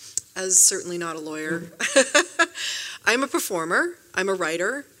as certainly not a lawyer. I'm a performer. I'm a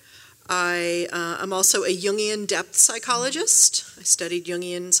writer. I'm also a Jungian depth psychologist. I studied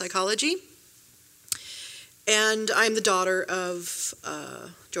Jungian psychology. And I'm the daughter of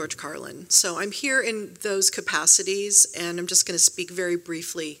George Carlin. So I'm here in those capacities, and I'm just going to speak very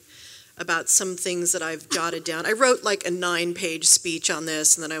briefly about some things that I've jotted down. I wrote like a 9-page speech on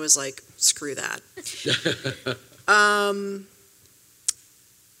this, and then I was like, screw that.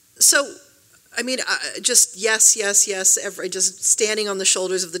 So, I mean, just yes, just standing on the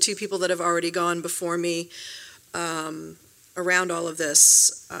shoulders of the two people that have already gone before me around all of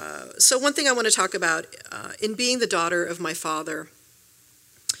this. So one thing I want to talk about, in being the daughter of my father,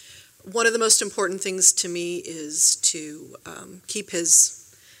 one of the most important things to me is to keep his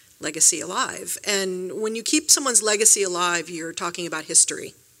legacy alive. And when you keep someone's legacy alive, you're talking about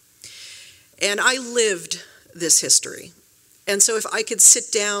history. And I lived this history. And so if I could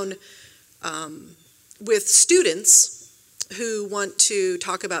sit down with students who want to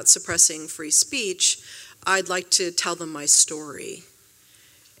talk about suppressing free speech, I'd like to tell them my story.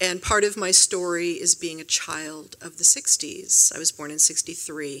 And part of my story is being a child of the 60s. I was born in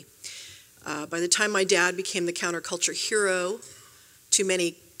 63. By the time my dad became the counterculture hero to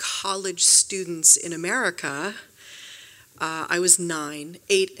many college students in America, I was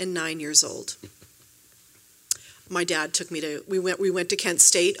 8 and 9 years old. My dad took me to, we went to Kent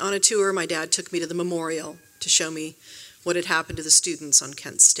State on a tour. My dad took me to the memorial to show me what had happened to the students on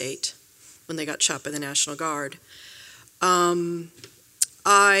Kent State when they got shot by the National Guard.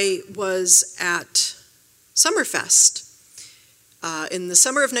 I was at Summerfest. In the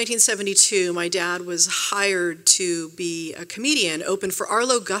summer of 1972, my dad was hired to be a comedian, open for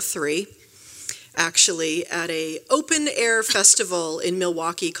Arlo Guthrie, actually, at a open-air festival in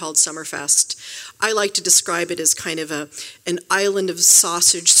Milwaukee called Summerfest. I like to describe it as kind of an island of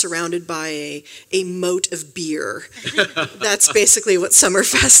sausage surrounded by a moat of beer. That's basically what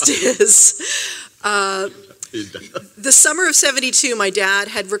Summerfest is. The summer of 72, my dad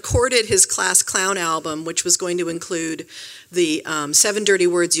had recorded his Class Clown album, which was going to include the 7 dirty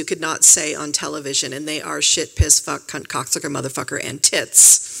words you could not say on television, and they are shit, piss, fuck, cunt, cocksucker, motherfucker, and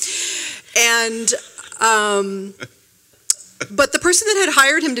tits. And but the person that had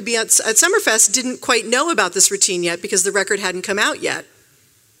hired him to be at Summerfest didn't quite know about this routine yet because the record hadn't come out yet.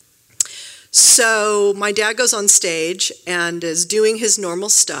 So my dad goes on stage and is doing his normal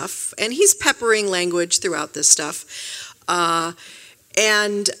stuff, and he's peppering language throughout this stuff.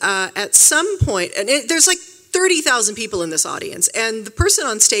 And at some point, and there's like 30,000 people in this audience, and the person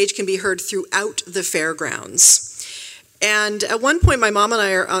on stage can be heard throughout the fairgrounds. And at one point, my mom and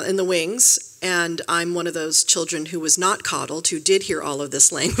I are in the wings, and I'm one of those children who was not coddled, who did hear all of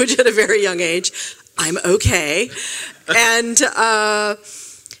this language at a very young age. I'm okay. And the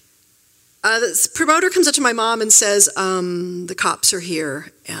promoter comes up to my mom and says, the cops are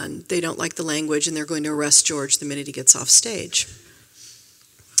here, and they don't like the language, and they're going to arrest George the minute he gets off stage.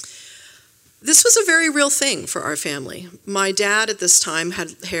 This was a very real thing for our family. My dad at this time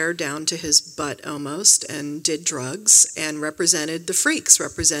had hair down to his butt almost and did drugs and represented the freaks,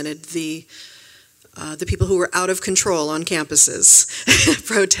 represented the people who were out of control on campuses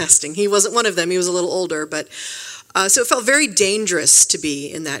protesting. He wasn't one of them. He was a little older, but so it felt very dangerous to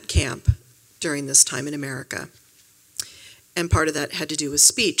be in that camp during this time in America. And part of that had to do with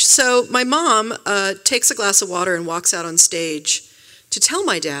speech. So my mom takes a glass of water and walks out on stage to tell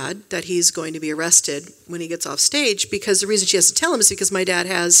my dad that he's going to be arrested when he gets off stage, because the reason she has to tell him is because my dad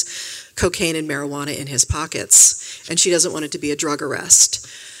has cocaine and marijuana in his pockets, and she doesn't want it to be a drug arrest.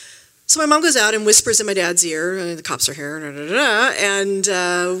 So my mom goes out and whispers in my dad's ear, the cops are here,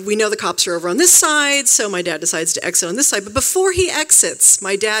 and we know the cops are over on this side, so my dad decides to exit on this side. But before he exits,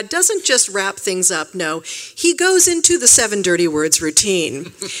 my dad doesn't just wrap things up, no, he goes into the 7 dirty words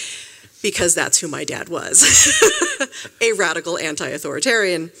routine. Because that's who my dad was, a radical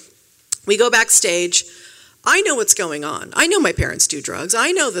anti-authoritarian. We go backstage. I know what's going on. I know my parents do drugs.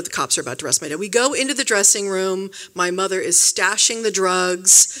 I know that the cops are about to arrest my dad. We go into the dressing room. My mother is stashing the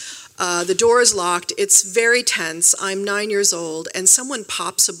drugs. The door is locked. It's very tense. I'm 9 years old, and someone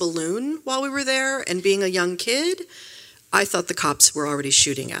pops a balloon while we were there, and being a young kid, I thought the cops were already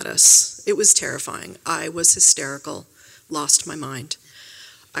shooting at us. It was terrifying. I was hysterical, lost my mind.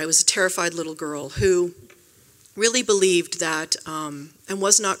 I was a terrified little girl who really believed that, and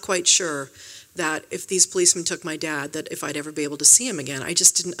was not quite sure, that if these policemen took my dad, that if I'd ever be able to see him again. I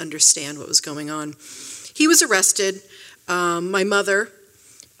just didn't understand what was going on. He was arrested. My mother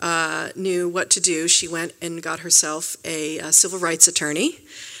knew what to do. She went and got herself a civil rights attorney,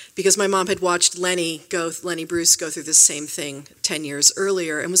 because my mom had watched Lenny Bruce go through the same thing 10 years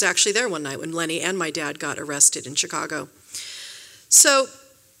earlier, and was actually there one night when Lenny and my dad got arrested in Chicago. So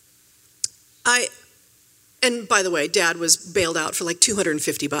and by the way, Dad was bailed out for like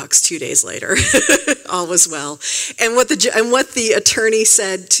 $250 2 days later. All was well. And what the attorney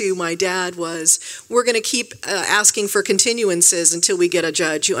said to my dad was, we're going to keep asking for continuances until we get a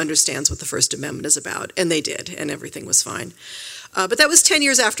judge who understands what the First Amendment is about. And they did, and everything was fine. But that was 10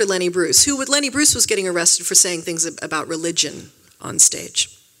 years after Lenny Bruce, Lenny Bruce was getting arrested for saying things about religion on stage,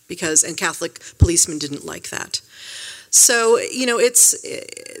 and Catholic policemen didn't like that. So,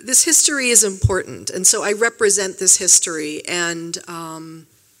 this history is important, and so I represent this history, and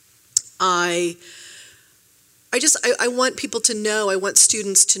I want people to know, I want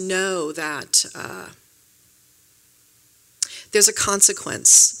students to know that there's a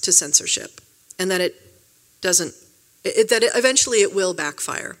consequence to censorship, and that that eventually it will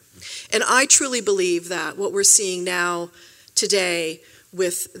backfire. And I truly believe that what we're seeing now, today,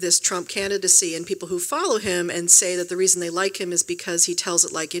 with this Trump candidacy and people who follow him and say that the reason they like him is because he tells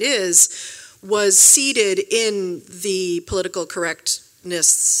it like it is, was seeded in the political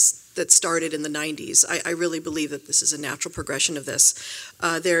correctness that started in the 90s. I really believe that this is a natural progression of this.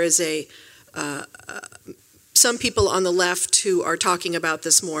 There is some people on the left who are talking about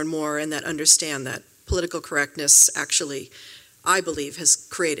this more and more, and that understand that political correctness actually, I believe, has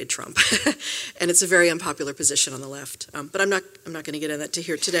created Trump, and it's a very unpopular position on the left. But I'm not going to get into that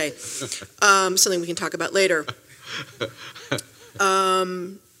here today. Something we can talk about later.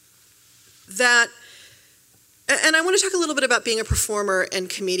 And I want to talk a little bit about being a performer and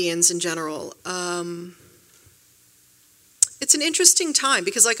comedians in general. It's an interesting time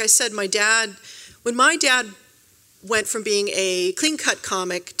because, like I said, when my dad went from being a clean-cut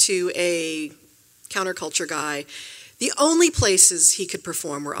comic to a counterculture guy, the only places he could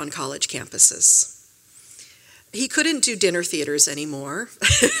perform were on college campuses. He couldn't do dinner theaters anymore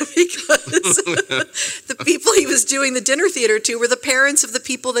because the people he was doing the dinner theater to were the parents of the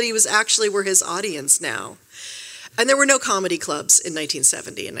people that were his audience now. And there were no comedy clubs in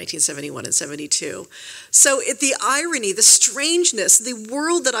 1970 and 1971 and 72. So the irony, the strangeness, the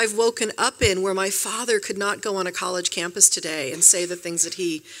world that I've woken up in where my father could not go on a college campus today and say the things that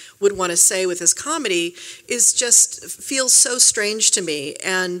he would want to say with his comedy feels so strange to me.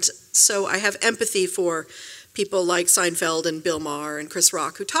 And so I have empathy for people like Seinfeld and Bill Maher and Chris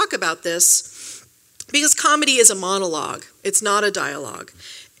Rock who talk about this, because comedy is a monologue. It's not a dialogue.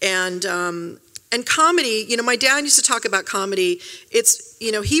 And comedy, my dad used to talk about comedy.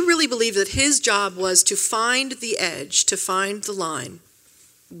 He really believed that his job was to find the edge, to find the line,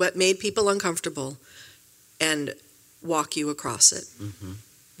 what made people uncomfortable, and walk you across it.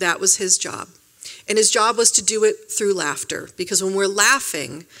 That was his job. And his job was to do it through laughter, because when we're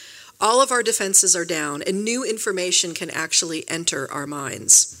laughing, all of our defenses are down and new information can actually enter our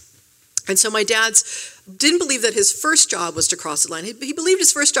minds. And so my dad didn't believe that his first job was to cross the line. He believed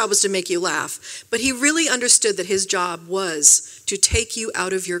his first job was to make you laugh, but he really understood that his job was to take you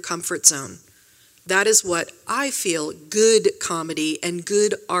out of your comfort zone. That is what I feel good comedy and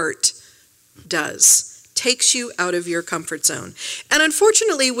good art does. Takes you out of your comfort zone. And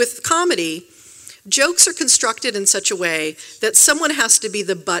unfortunately with comedy, jokes are constructed in such a way that someone has to be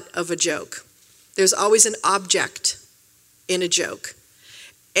the butt of a joke. There's always an object in a joke.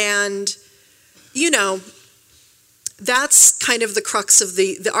 And, you know, that's kind of the crux of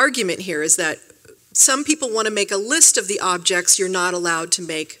the argument here, is that some people want to make a list of the objects you're not allowed to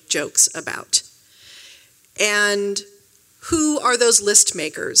make jokes about. And who are those list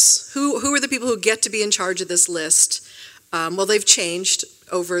makers? Who are the people who get to be in charge of this list? Well, they've changed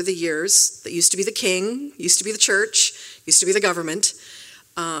over the years. That used to be the king, used to be the church, used to be the government.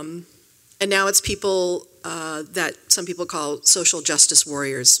 And now it's people that some people call social justice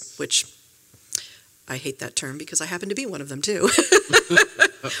warriors, which I hate that term because I happen to be one of them too.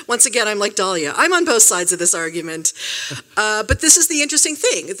 Once again, I'm like Dahlia. I'm on both sides of this argument. But this is the interesting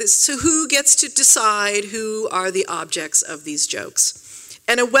thing. So who gets to decide who are the objects of these jokes?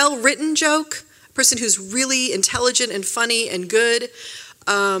 And a well-written joke, a person who's really intelligent and funny and good,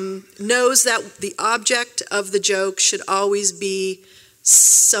 knows that the object of the joke should always be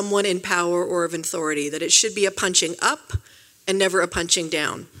someone in power or of authority, that it should be a punching up and never a punching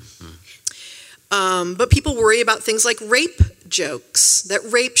down. But people worry about things like rape jokes, that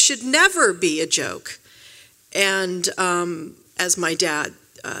rape should never be a joke. And as my dad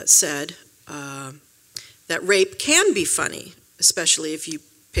said, that rape can be funny, especially if you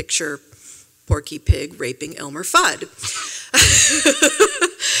picture Porky Pig raping Elmer Fudd.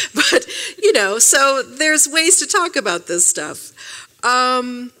 But, you know, so there's ways to talk about this stuff.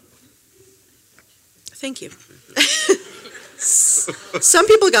 Thank you. Some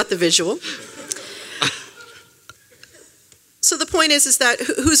people got the visual. So the point is that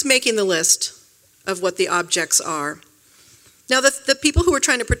who's making the list of what the objects are? Now, the people who are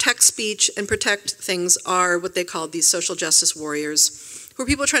trying to protect speech and protect things are what they call these social justice warriors, who are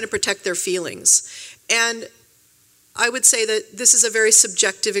people trying to protect their feelings. And I would say that this is a very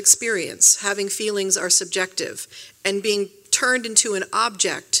subjective experience. Having feelings are subjective, and being turned into an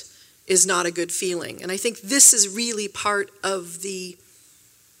object is not a good feeling. And I think this is really part of the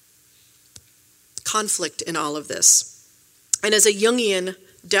conflict in all of this. And as a Jungian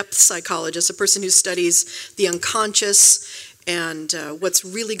depth psychologist, a person who studies the unconscious and what's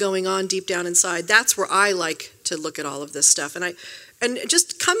really going on deep down inside, that's where I like to look at all of this stuff. And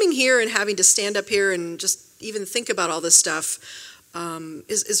just coming here and having to stand up here and just even think about all this stuff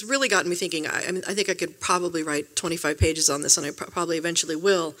is really gotten me thinking. I mean, I think I could probably write 25 pages on this, and I probably eventually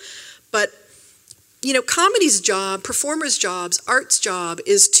will. But, you know, comedy's job, performers' jobs, art's job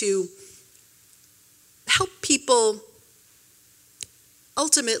is to help people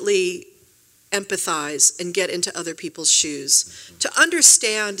ultimately empathize and get into other people's shoes, to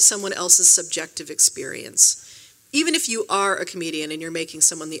understand someone else's subjective experience, even if you are a comedian and you're making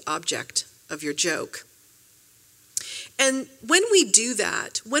someone the object of your joke. And when we do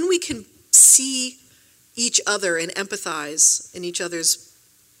that, when we can see each other and empathize in each other's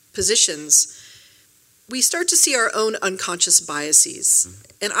positions, we start to see our own unconscious biases.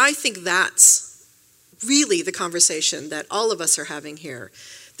 And I think that's really the conversation that all of us are having here.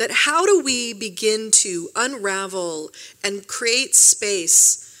 That how do we begin to unravel and create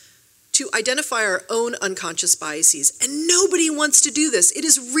space to identify our own unconscious biases? And nobody wants to do this. It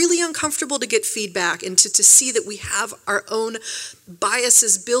is really uncomfortable to get feedback and to see that we have our own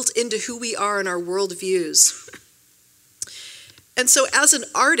biases built into who we are and our worldviews. And so as an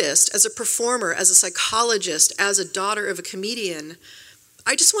artist, as a performer, as a psychologist, as a daughter of a comedian,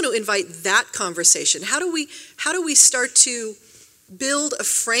 I just want to invite that conversation. How do we start to build a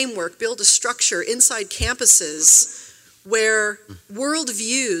framework, build a structure inside campuses where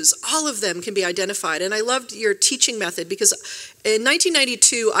worldviews, all of them can be identified? And I loved your teaching method because in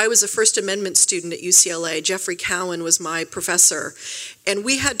 1992, I was a First Amendment student at UCLA. Jeffrey Cowan was my professor. And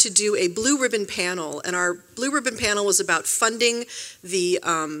we had to do a blue ribbon panel. And our blue ribbon panel was about funding the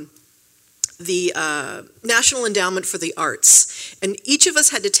National Endowment for the Arts. And each of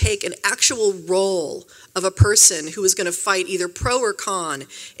us had to take an actual role of a person who was going to fight either pro or con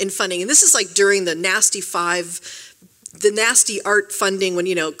in funding. And this is like during the nasty 5 the nasty art funding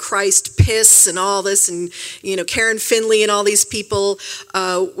when, Christ Piss and all this, and, Karen Finley and all these people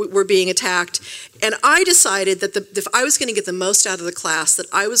were being attacked. And I decided that if I was going to get the most out of the class, that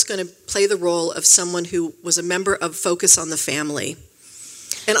I was going to play the role of someone who was a member of Focus on the Family.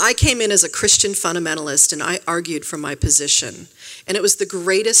 And I came in as a Christian fundamentalist, and I argued for my position. And it was the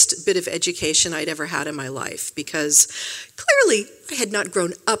greatest bit of education I'd ever had in my life, because clearly I had not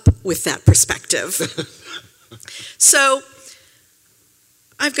grown up with that perspective. So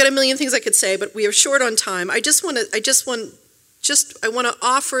I've got a million things I could say, but we are short on time. I want to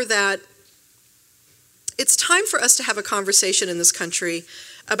offer that it's time for us to have a conversation in this country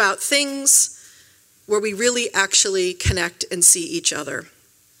about things where we really actually connect and see each other.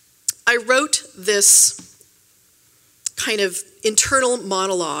 I wrote this kind of internal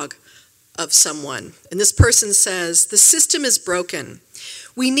monologue of someone, and this person says, "The system is broken.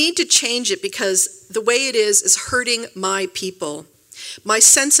 We need to change it because the way it is hurting my people. My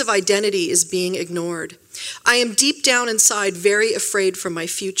sense of identity is being ignored. I am deep down inside very afraid for my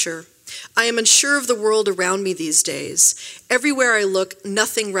future. I am unsure of the world around me these days. Everywhere I look,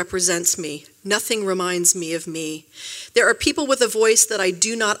 nothing represents me. Nothing reminds me of me. There are people with a voice that I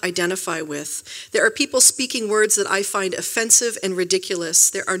do not identify with. There are people speaking words that I find offensive and ridiculous.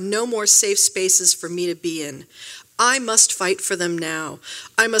 There are no more safe spaces for me to be in. I must fight for them now.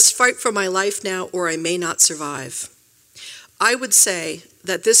 I must fight for my life now, or I may not survive." I would say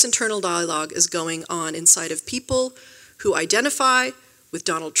that this internal dialogue is going on inside of people who identify with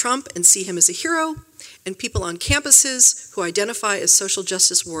Donald Trump and see him as a hero, and people on campuses who identify as social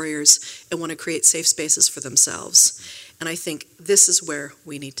justice warriors and want to create safe spaces for themselves. And I think this is where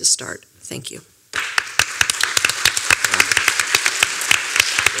we need to start. Thank you.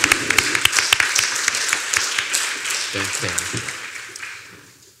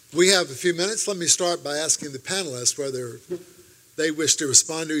 We have a few minutes. Let me start by asking the panelists whether they wish to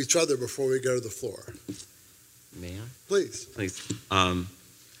respond to each other before we go to the floor. May I? Please.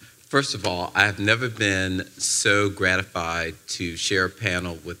 First of all, I have never been so gratified to share a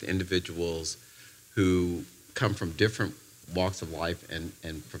panel with individuals who come from different walks of life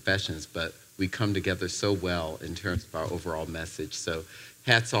and professions, but we come together so well in terms of our overall message. So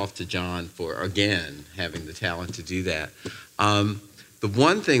hats off to John for, again, having the talent to do that. The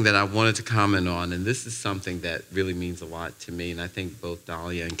one thing that I wanted to comment on, and this is something that really means a lot to me, and I think both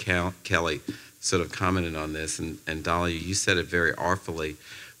Dahlia and Kelly sort of commented on this, and Dahlia, you said it very artfully,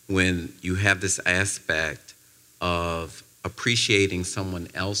 when you have this aspect of appreciating someone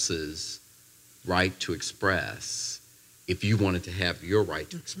else's right to express, if you wanted to have your right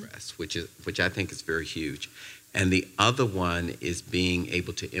to express, which I think is very huge. And the other one is being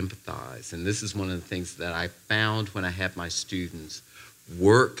able to empathize. And this is one of the things that I found when I had my students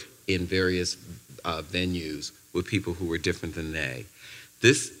work in various venues with people who were different than they.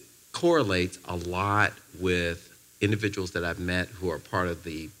 This correlates a lot with individuals that I've met who are part of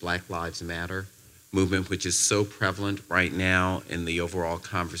the Black Lives Matter movement, which is so prevalent right now in the overall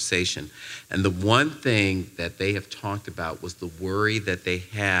conversation. And the one thing that they have talked about was the worry that they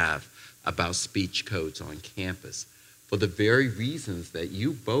have about speech codes on campus for the very reasons that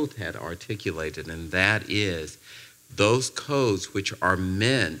you both had articulated, and that is those codes which are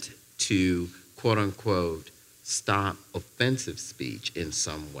meant to, quote unquote, stop offensive speech in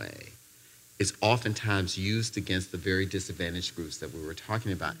some way is oftentimes used against the very disadvantaged groups that we were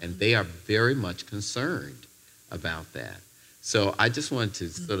talking about, and they are very much concerned about that. So I just wanted to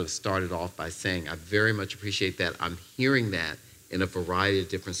sort of start it off by saying I very much appreciate that. I'm hearing that in a variety of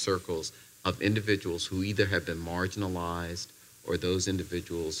different circles of individuals who either have been marginalized or those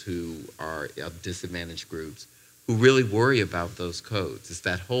individuals who are of disadvantaged groups who really worry about those codes. It's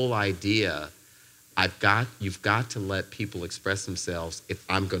that whole idea, you've got to let people express themselves if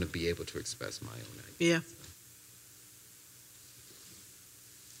I'm going to be able to express my own idea.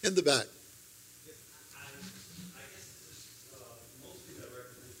 Yeah. In the back.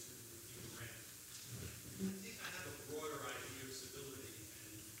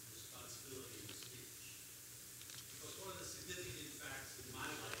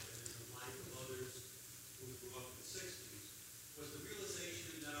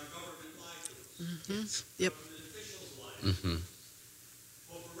 Yep. Mm-hmm.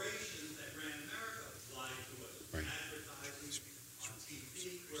 Corporations that ran America lied to us, Right. advertising, on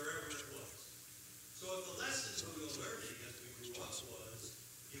TV, wherever it was. So if the lessons we were learning as we grew up was,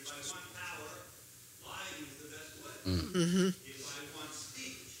 if I want power, lying is the best way. Mm-hmm. If I want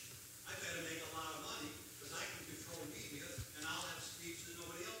speech, I better make a lot of money because I can control media and I'll have speech that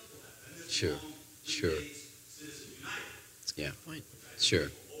nobody else will have. And this Sure. Sure. Citizens United. Yeah. Point. Sure.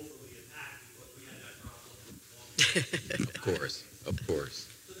 Overly attacked because we had that problem. Of course, of course.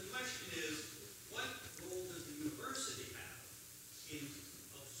 So the question is, what role does the university have in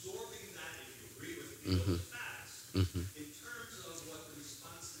absorbing that, if you agree with me, those facts, in terms of what the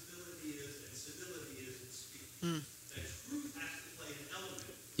responsibility is and civility is in speaking? That truth has to play an element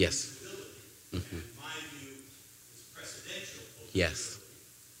Yes. in civility, and in my view, is precedential over Yes. civility,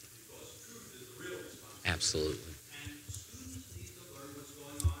 because truth is the real responsibility. Absolutely. And students need to learn what's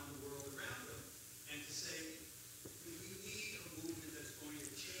going on in the world around them, and to say, we need a movement that's going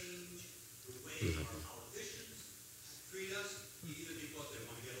to change the way our politicians treat us, either because they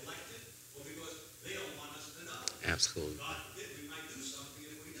want to get elected, or because they don't want us to know. Absolutely. God forbid, we might do something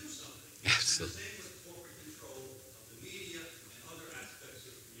if we do something. Absolutely. And the same with corporate control of the media and other aspects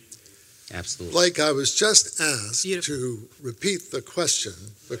of communication. Absolutely. Blake, I was just asked Beautiful. to repeat the question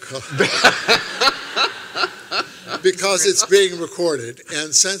because, because it's being recorded.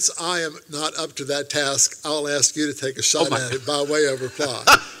 And since I am not up to that task, I'll ask you to take a shot my at it by way of reply.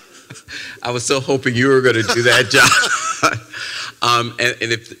 I was so hoping you were going to do that, John. And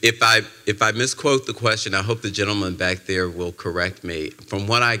if I misquote the question, I hope the gentleman back there will correct me. From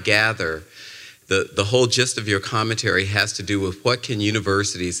what I gather, the whole gist of your commentary has to do with what can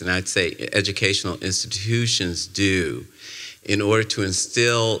universities and I'd say educational institutions do in order to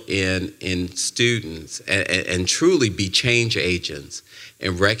instill in students and truly be change agents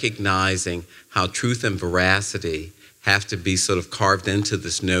in recognizing how truth and veracity have to be sort of carved into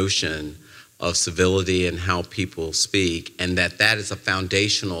this notion of civility and how people speak, and that is a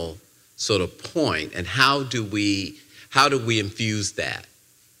foundational sort of point. And how do we infuse that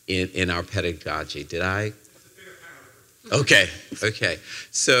in our pedagogy? Did I? Okay.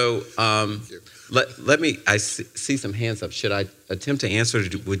 So let me. I see some hands up. Should I attempt to answer? Or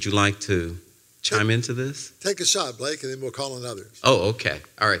would you like to chime into this? Take a shot, Blake, and then we'll call on others. Oh, okay.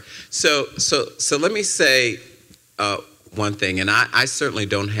 All right. So let me say one thing, and I certainly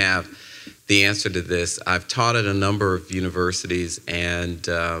don't have the answer to this. I've taught at a number of universities, and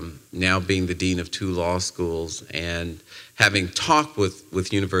now being the dean of 2 law schools, and having talked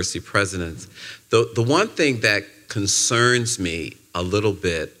with university presidents, the one thing that concerns me a little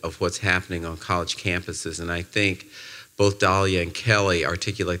bit of what's happening on college campuses, and I think both Dahlia and Kelly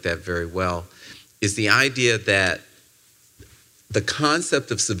articulate that very well, is the idea that the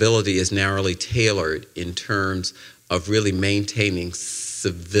concept of civility is narrowly tailored in terms of really maintaining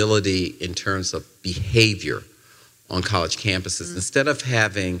civility in terms of behavior on college campuses, instead of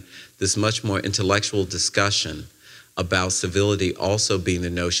having this much more intellectual discussion about civility also being the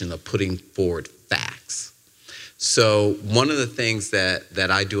notion of putting forward facts. So one of the things that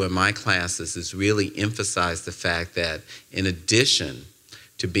I do in my classes is really emphasize the fact that in addition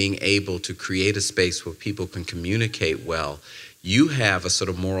to being able to create a space where people can communicate well, you have a sort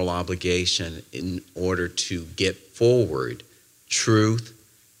of moral obligation in order to get forward truth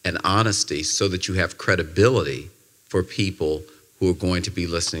and honesty so that you have credibility for people who are going to be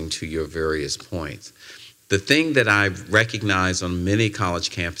listening to your various points. The thing that I recognize on many college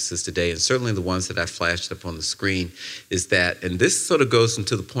campuses today, and certainly the ones that I flashed up on the screen, is that, and this sort of goes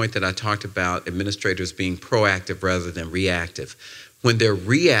into the point that I talked about administrators being proactive rather than reactive. When they're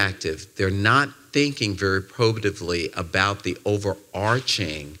reactive, they're not thinking very probatively about the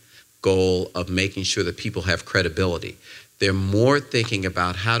overarching goal of making sure that people have credibility. They're more thinking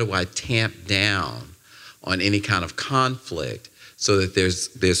about how do I tamp down on any kind of conflict so that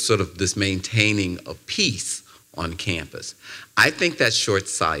there's sort of this maintaining of peace on campus. I think that's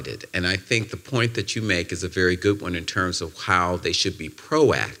short-sighted, and I think the point that you make is a very good one in terms of how they should be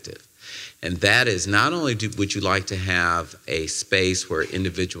proactive. And that is, not only would you like to have a space where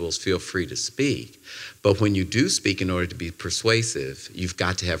individuals feel free to speak, but when you do speak in order to be persuasive, you've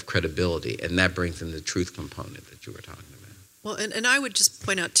got to have credibility, and that brings in the truth component that you were talking about. Well, and I would just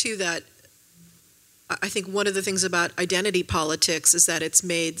point out, too, that I think one of the things about identity politics is that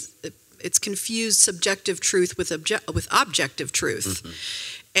it's confused subjective truth with objective truth.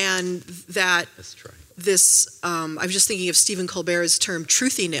 And That's right. this, I was just thinking of Stephen Colbert's term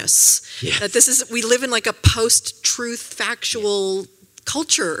truthiness, Yes. that we live in like a post-truth factual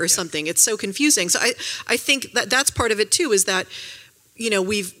culture or something. It's so confusing. So I think that's part of it too, is that, you know,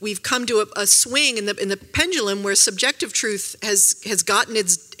 we've come to a swing in the pendulum where subjective truth has gotten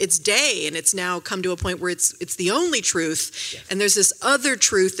its day, and it's now come to a point where it's the only truth. Yes. And there's this other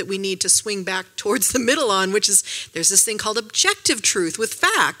truth that we need to swing back towards the middle on, which is there's this thing called objective truth with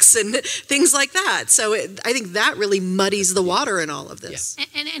facts and things like that. So I think that really muddies the water in all of this.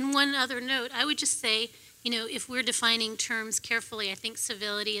 And one other note, I would just say, you know, if we're defining terms carefully, I think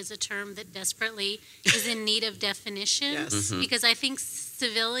civility is a term that desperately is in need of definition. Yes. Because I think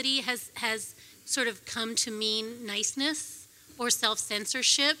civility has sort of come to mean niceness or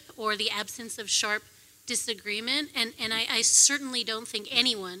self-censorship or the absence of sharp disagreement. And I certainly don't think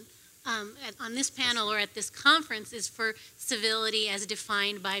anyone on this panel or at this conference is for civility as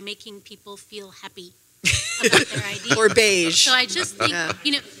defined by making people feel happy about their ideas. Or beige. So I just think, I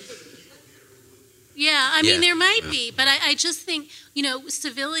mean, there might be, but I just think,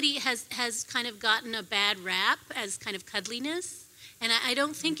 civility has kind of gotten a bad rap as kind of cuddliness. And I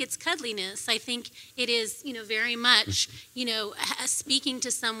don't think it's cuddliness. I think it is, very much, speaking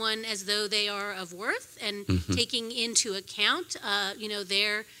to someone as though they are of worth and taking into account,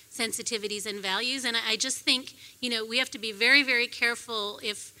 their sensitivities and values. And I just think, we have to be very, very careful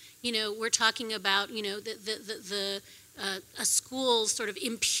if, we're talking about, a school sort of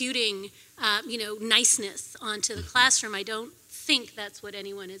imputing, niceness onto the classroom. I don't think that's what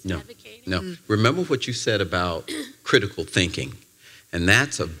anyone is advocating. No. Remember what you said about critical thinking. And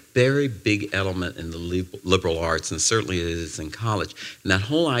that's a very big element in the liberal arts, and certainly it is in college. And that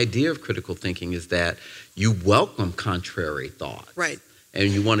whole idea of critical thinking is that you welcome contrary thought. Right. And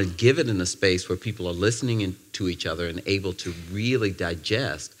you want to give it in a space where people are listening to each other and able to really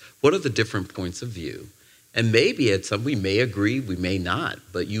digest what are the different points of view. And maybe we may agree, we may not,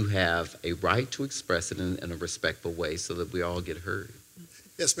 but you have a right to express it in a respectful way so that we all get heard.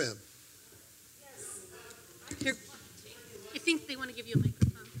 Yes, ma'am. I think they want to give you a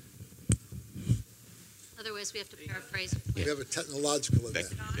microphone. Otherwise, we have to paraphrase. We have a technological event.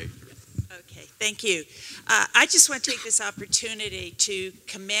 Okay, thank you. I just want to take this opportunity to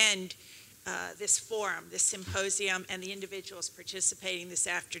commend this forum, this symposium, and the individuals participating this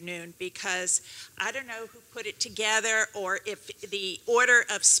afternoon, because I don't know who put it together or if the order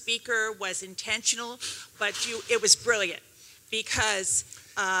of speaker was intentional, but it was brilliant, because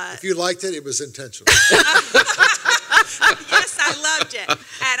if you liked it, it was intentional. Yes, I loved it.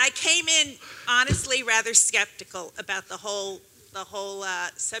 And I came in, honestly, rather skeptical about the whole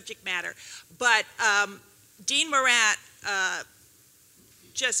subject matter. But Dean Morat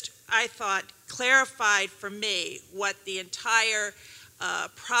I thought, clarified for me what the entire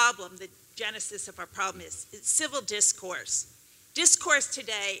problem, the genesis of our problem is. It's civil discourse. Discourse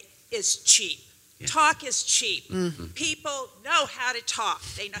today is cheap. Yeah. Talk is cheap. Mm-hmm. People know how to talk.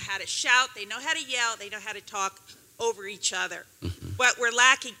 They know how to shout. They know how to yell. They know how to talk over each other. Mm-hmm. What we're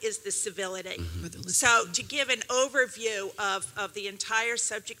lacking is the civility. Mm-hmm. So to give an overview of the entire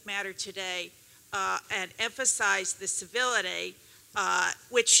subject matter today and emphasize the civility,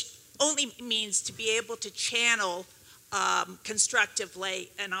 which only means to be able to channel constructively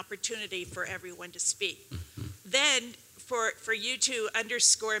an opportunity for everyone to speak. Mm-hmm. Then for you to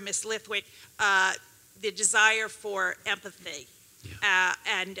underscore, Ms. Lithwick, the desire for empathy. Yeah.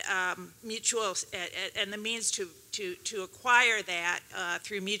 And mutual, and the means to acquire that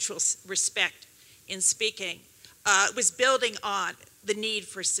through mutual respect in speaking, was building on the need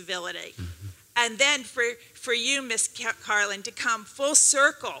for civility. Mm-hmm. And then for you, Ms. Carlin, to come full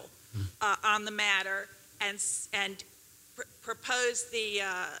circle on the matter and propose the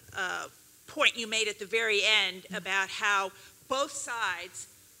point you made at the very end about how both sides,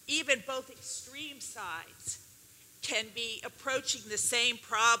 even both extreme sides, can be approaching the same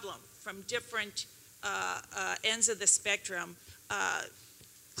problem from different ends of the spectrum,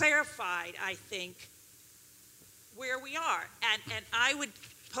 clarified, I think, where we are. And I would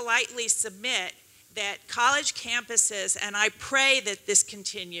politely submit that college campuses, and I pray that this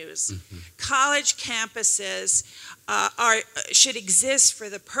continues, mm-hmm. college campuses should exist for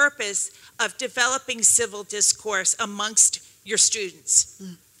the purpose of developing civil discourse amongst your students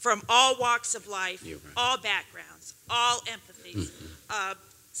from all walks of life, right. all backgrounds, all empathies, mm-hmm.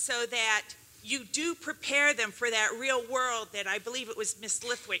 So that you do prepare them for that real world that I believe it was Ms.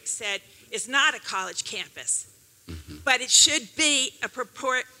 Lithwick said is not a college campus. Mm-hmm. But it should be a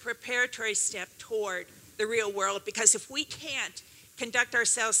preparatory step toward the real world, because if we can't conduct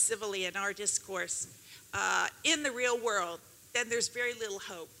ourselves civilly in our discourse in the real world, then there's very little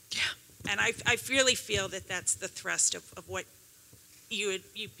hope. Yeah. And I really feel that that's the thrust of what you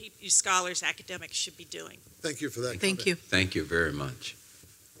scholars, academics should be doing. Thank you for that. Thank you. Thank you very much.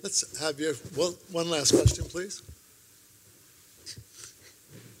 Let's have you, one last question, please.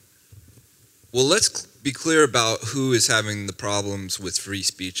 Well, let's be clear about who is having the problems with free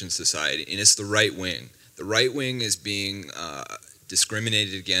speech in society, and it's the right wing. The right wing is being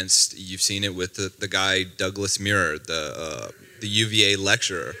discriminated against. You've seen it with the guy Douglas Muir, the UVA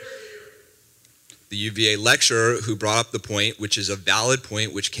lecturer. The UVA lecturer who brought up the point, which is a valid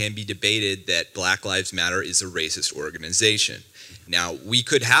point, which can be debated, that Black Lives Matter is a racist organization. Now, we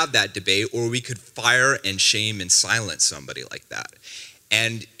could have that debate, or we could fire and shame and silence somebody like that.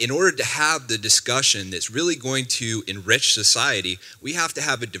 And in order to have the discussion that's really going to enrich society, we have to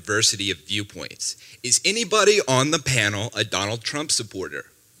have a diversity of viewpoints. Is anybody on the panel a Donald Trump supporter?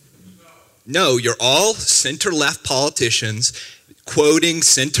 No, you're all center-left politicians quoting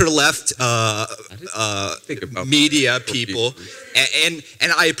center-left media people. And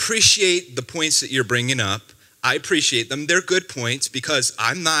I appreciate the points that you're bringing up. I appreciate them. They're good points because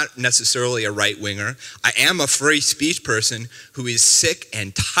I'm not necessarily a right-winger. I am a free speech person who is sick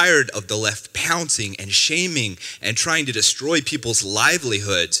and tired of the left pouncing and shaming and trying to destroy people's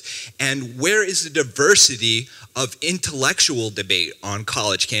livelihoods. And where is the diversity of intellectual debate on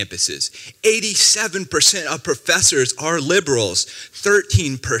college campuses? 87% of professors are liberals.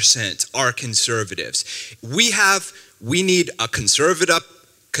 13% are conservatives. We need a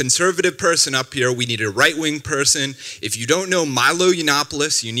conservative person up here. We need a right-wing person. If you don't know Milo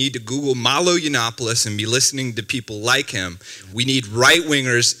Yiannopoulos, you need to Google Milo Yiannopoulos and be listening to people like him. We need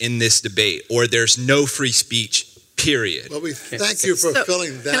right-wingers in this debate, or there's no free speech, period. Well, we thank you for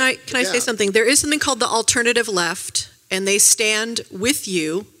filling that. Can I say something? There is something called the alternative left, and they stand with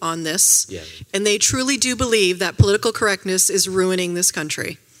you on this, and they truly do believe that political correctness is ruining this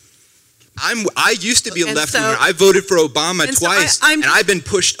country. I used to be a left-winger. I voted for Obama twice, and I've been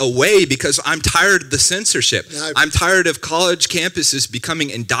pushed away because I'm tired of the censorship. I'm tired of college campuses becoming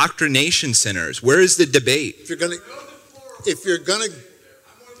indoctrination centers. Where is the debate? If you're going to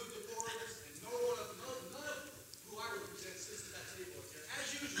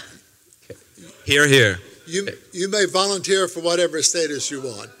Here. You may volunteer for whatever status you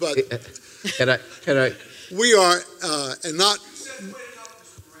want, but Can I? we are and not.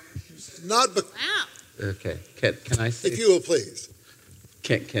 Wow. Okay. Can I say? If you will, please.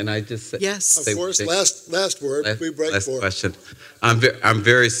 Can I just say? Yes. Of course. Last word. We break last for. Question. I'm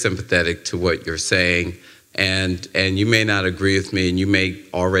very sympathetic to what you're saying, and you may not agree with me, and you may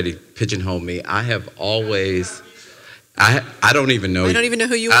already pigeonhole me. I have always. I don't even know you. I don't even know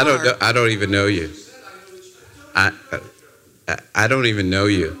who you are. I don't even know you. I don't even know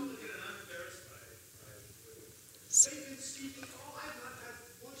you.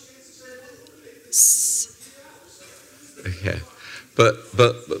 Okay, but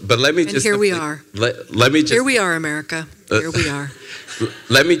let me And just. here we are. Let me just. Here we are, America. Here we are.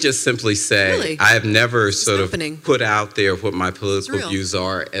 Let me just simply say, Really? I have never What's sort happening? of put out there what my political It's real. views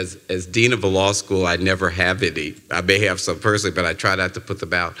are. As dean of a law school, I never have any. I may have some personally, but I try not to put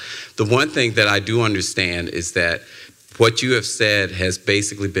them out. The one thing that I do understand is that what you have said has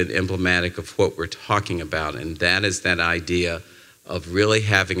basically been emblematic of what we're talking about, and that is that idea of really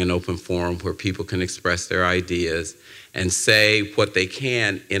having an open forum where people can express their ideas and say what they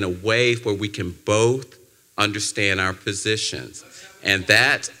can in a way where we can both understand our positions. And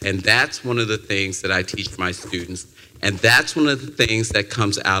that's one of the things that I teach my students. And that's one of the things that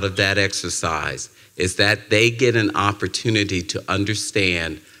comes out of that exercise, is that they get an opportunity to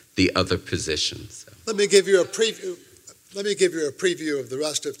understand the other positions. Let me give you a preview. Let me give you a preview of the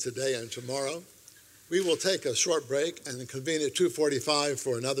rest of today and tomorrow. We will take a short break and then convene at 2:45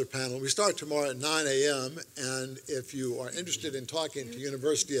 for another panel. We start tomorrow at 9 a.m. And if you are interested in talking to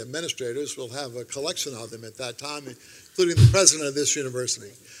university administrators, we'll have a collection of them at that time, including the president of this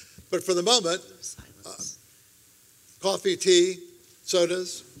university. But for the moment, coffee, tea,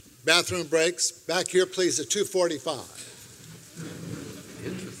 sodas, bathroom breaks. Back here, please, at 2:45.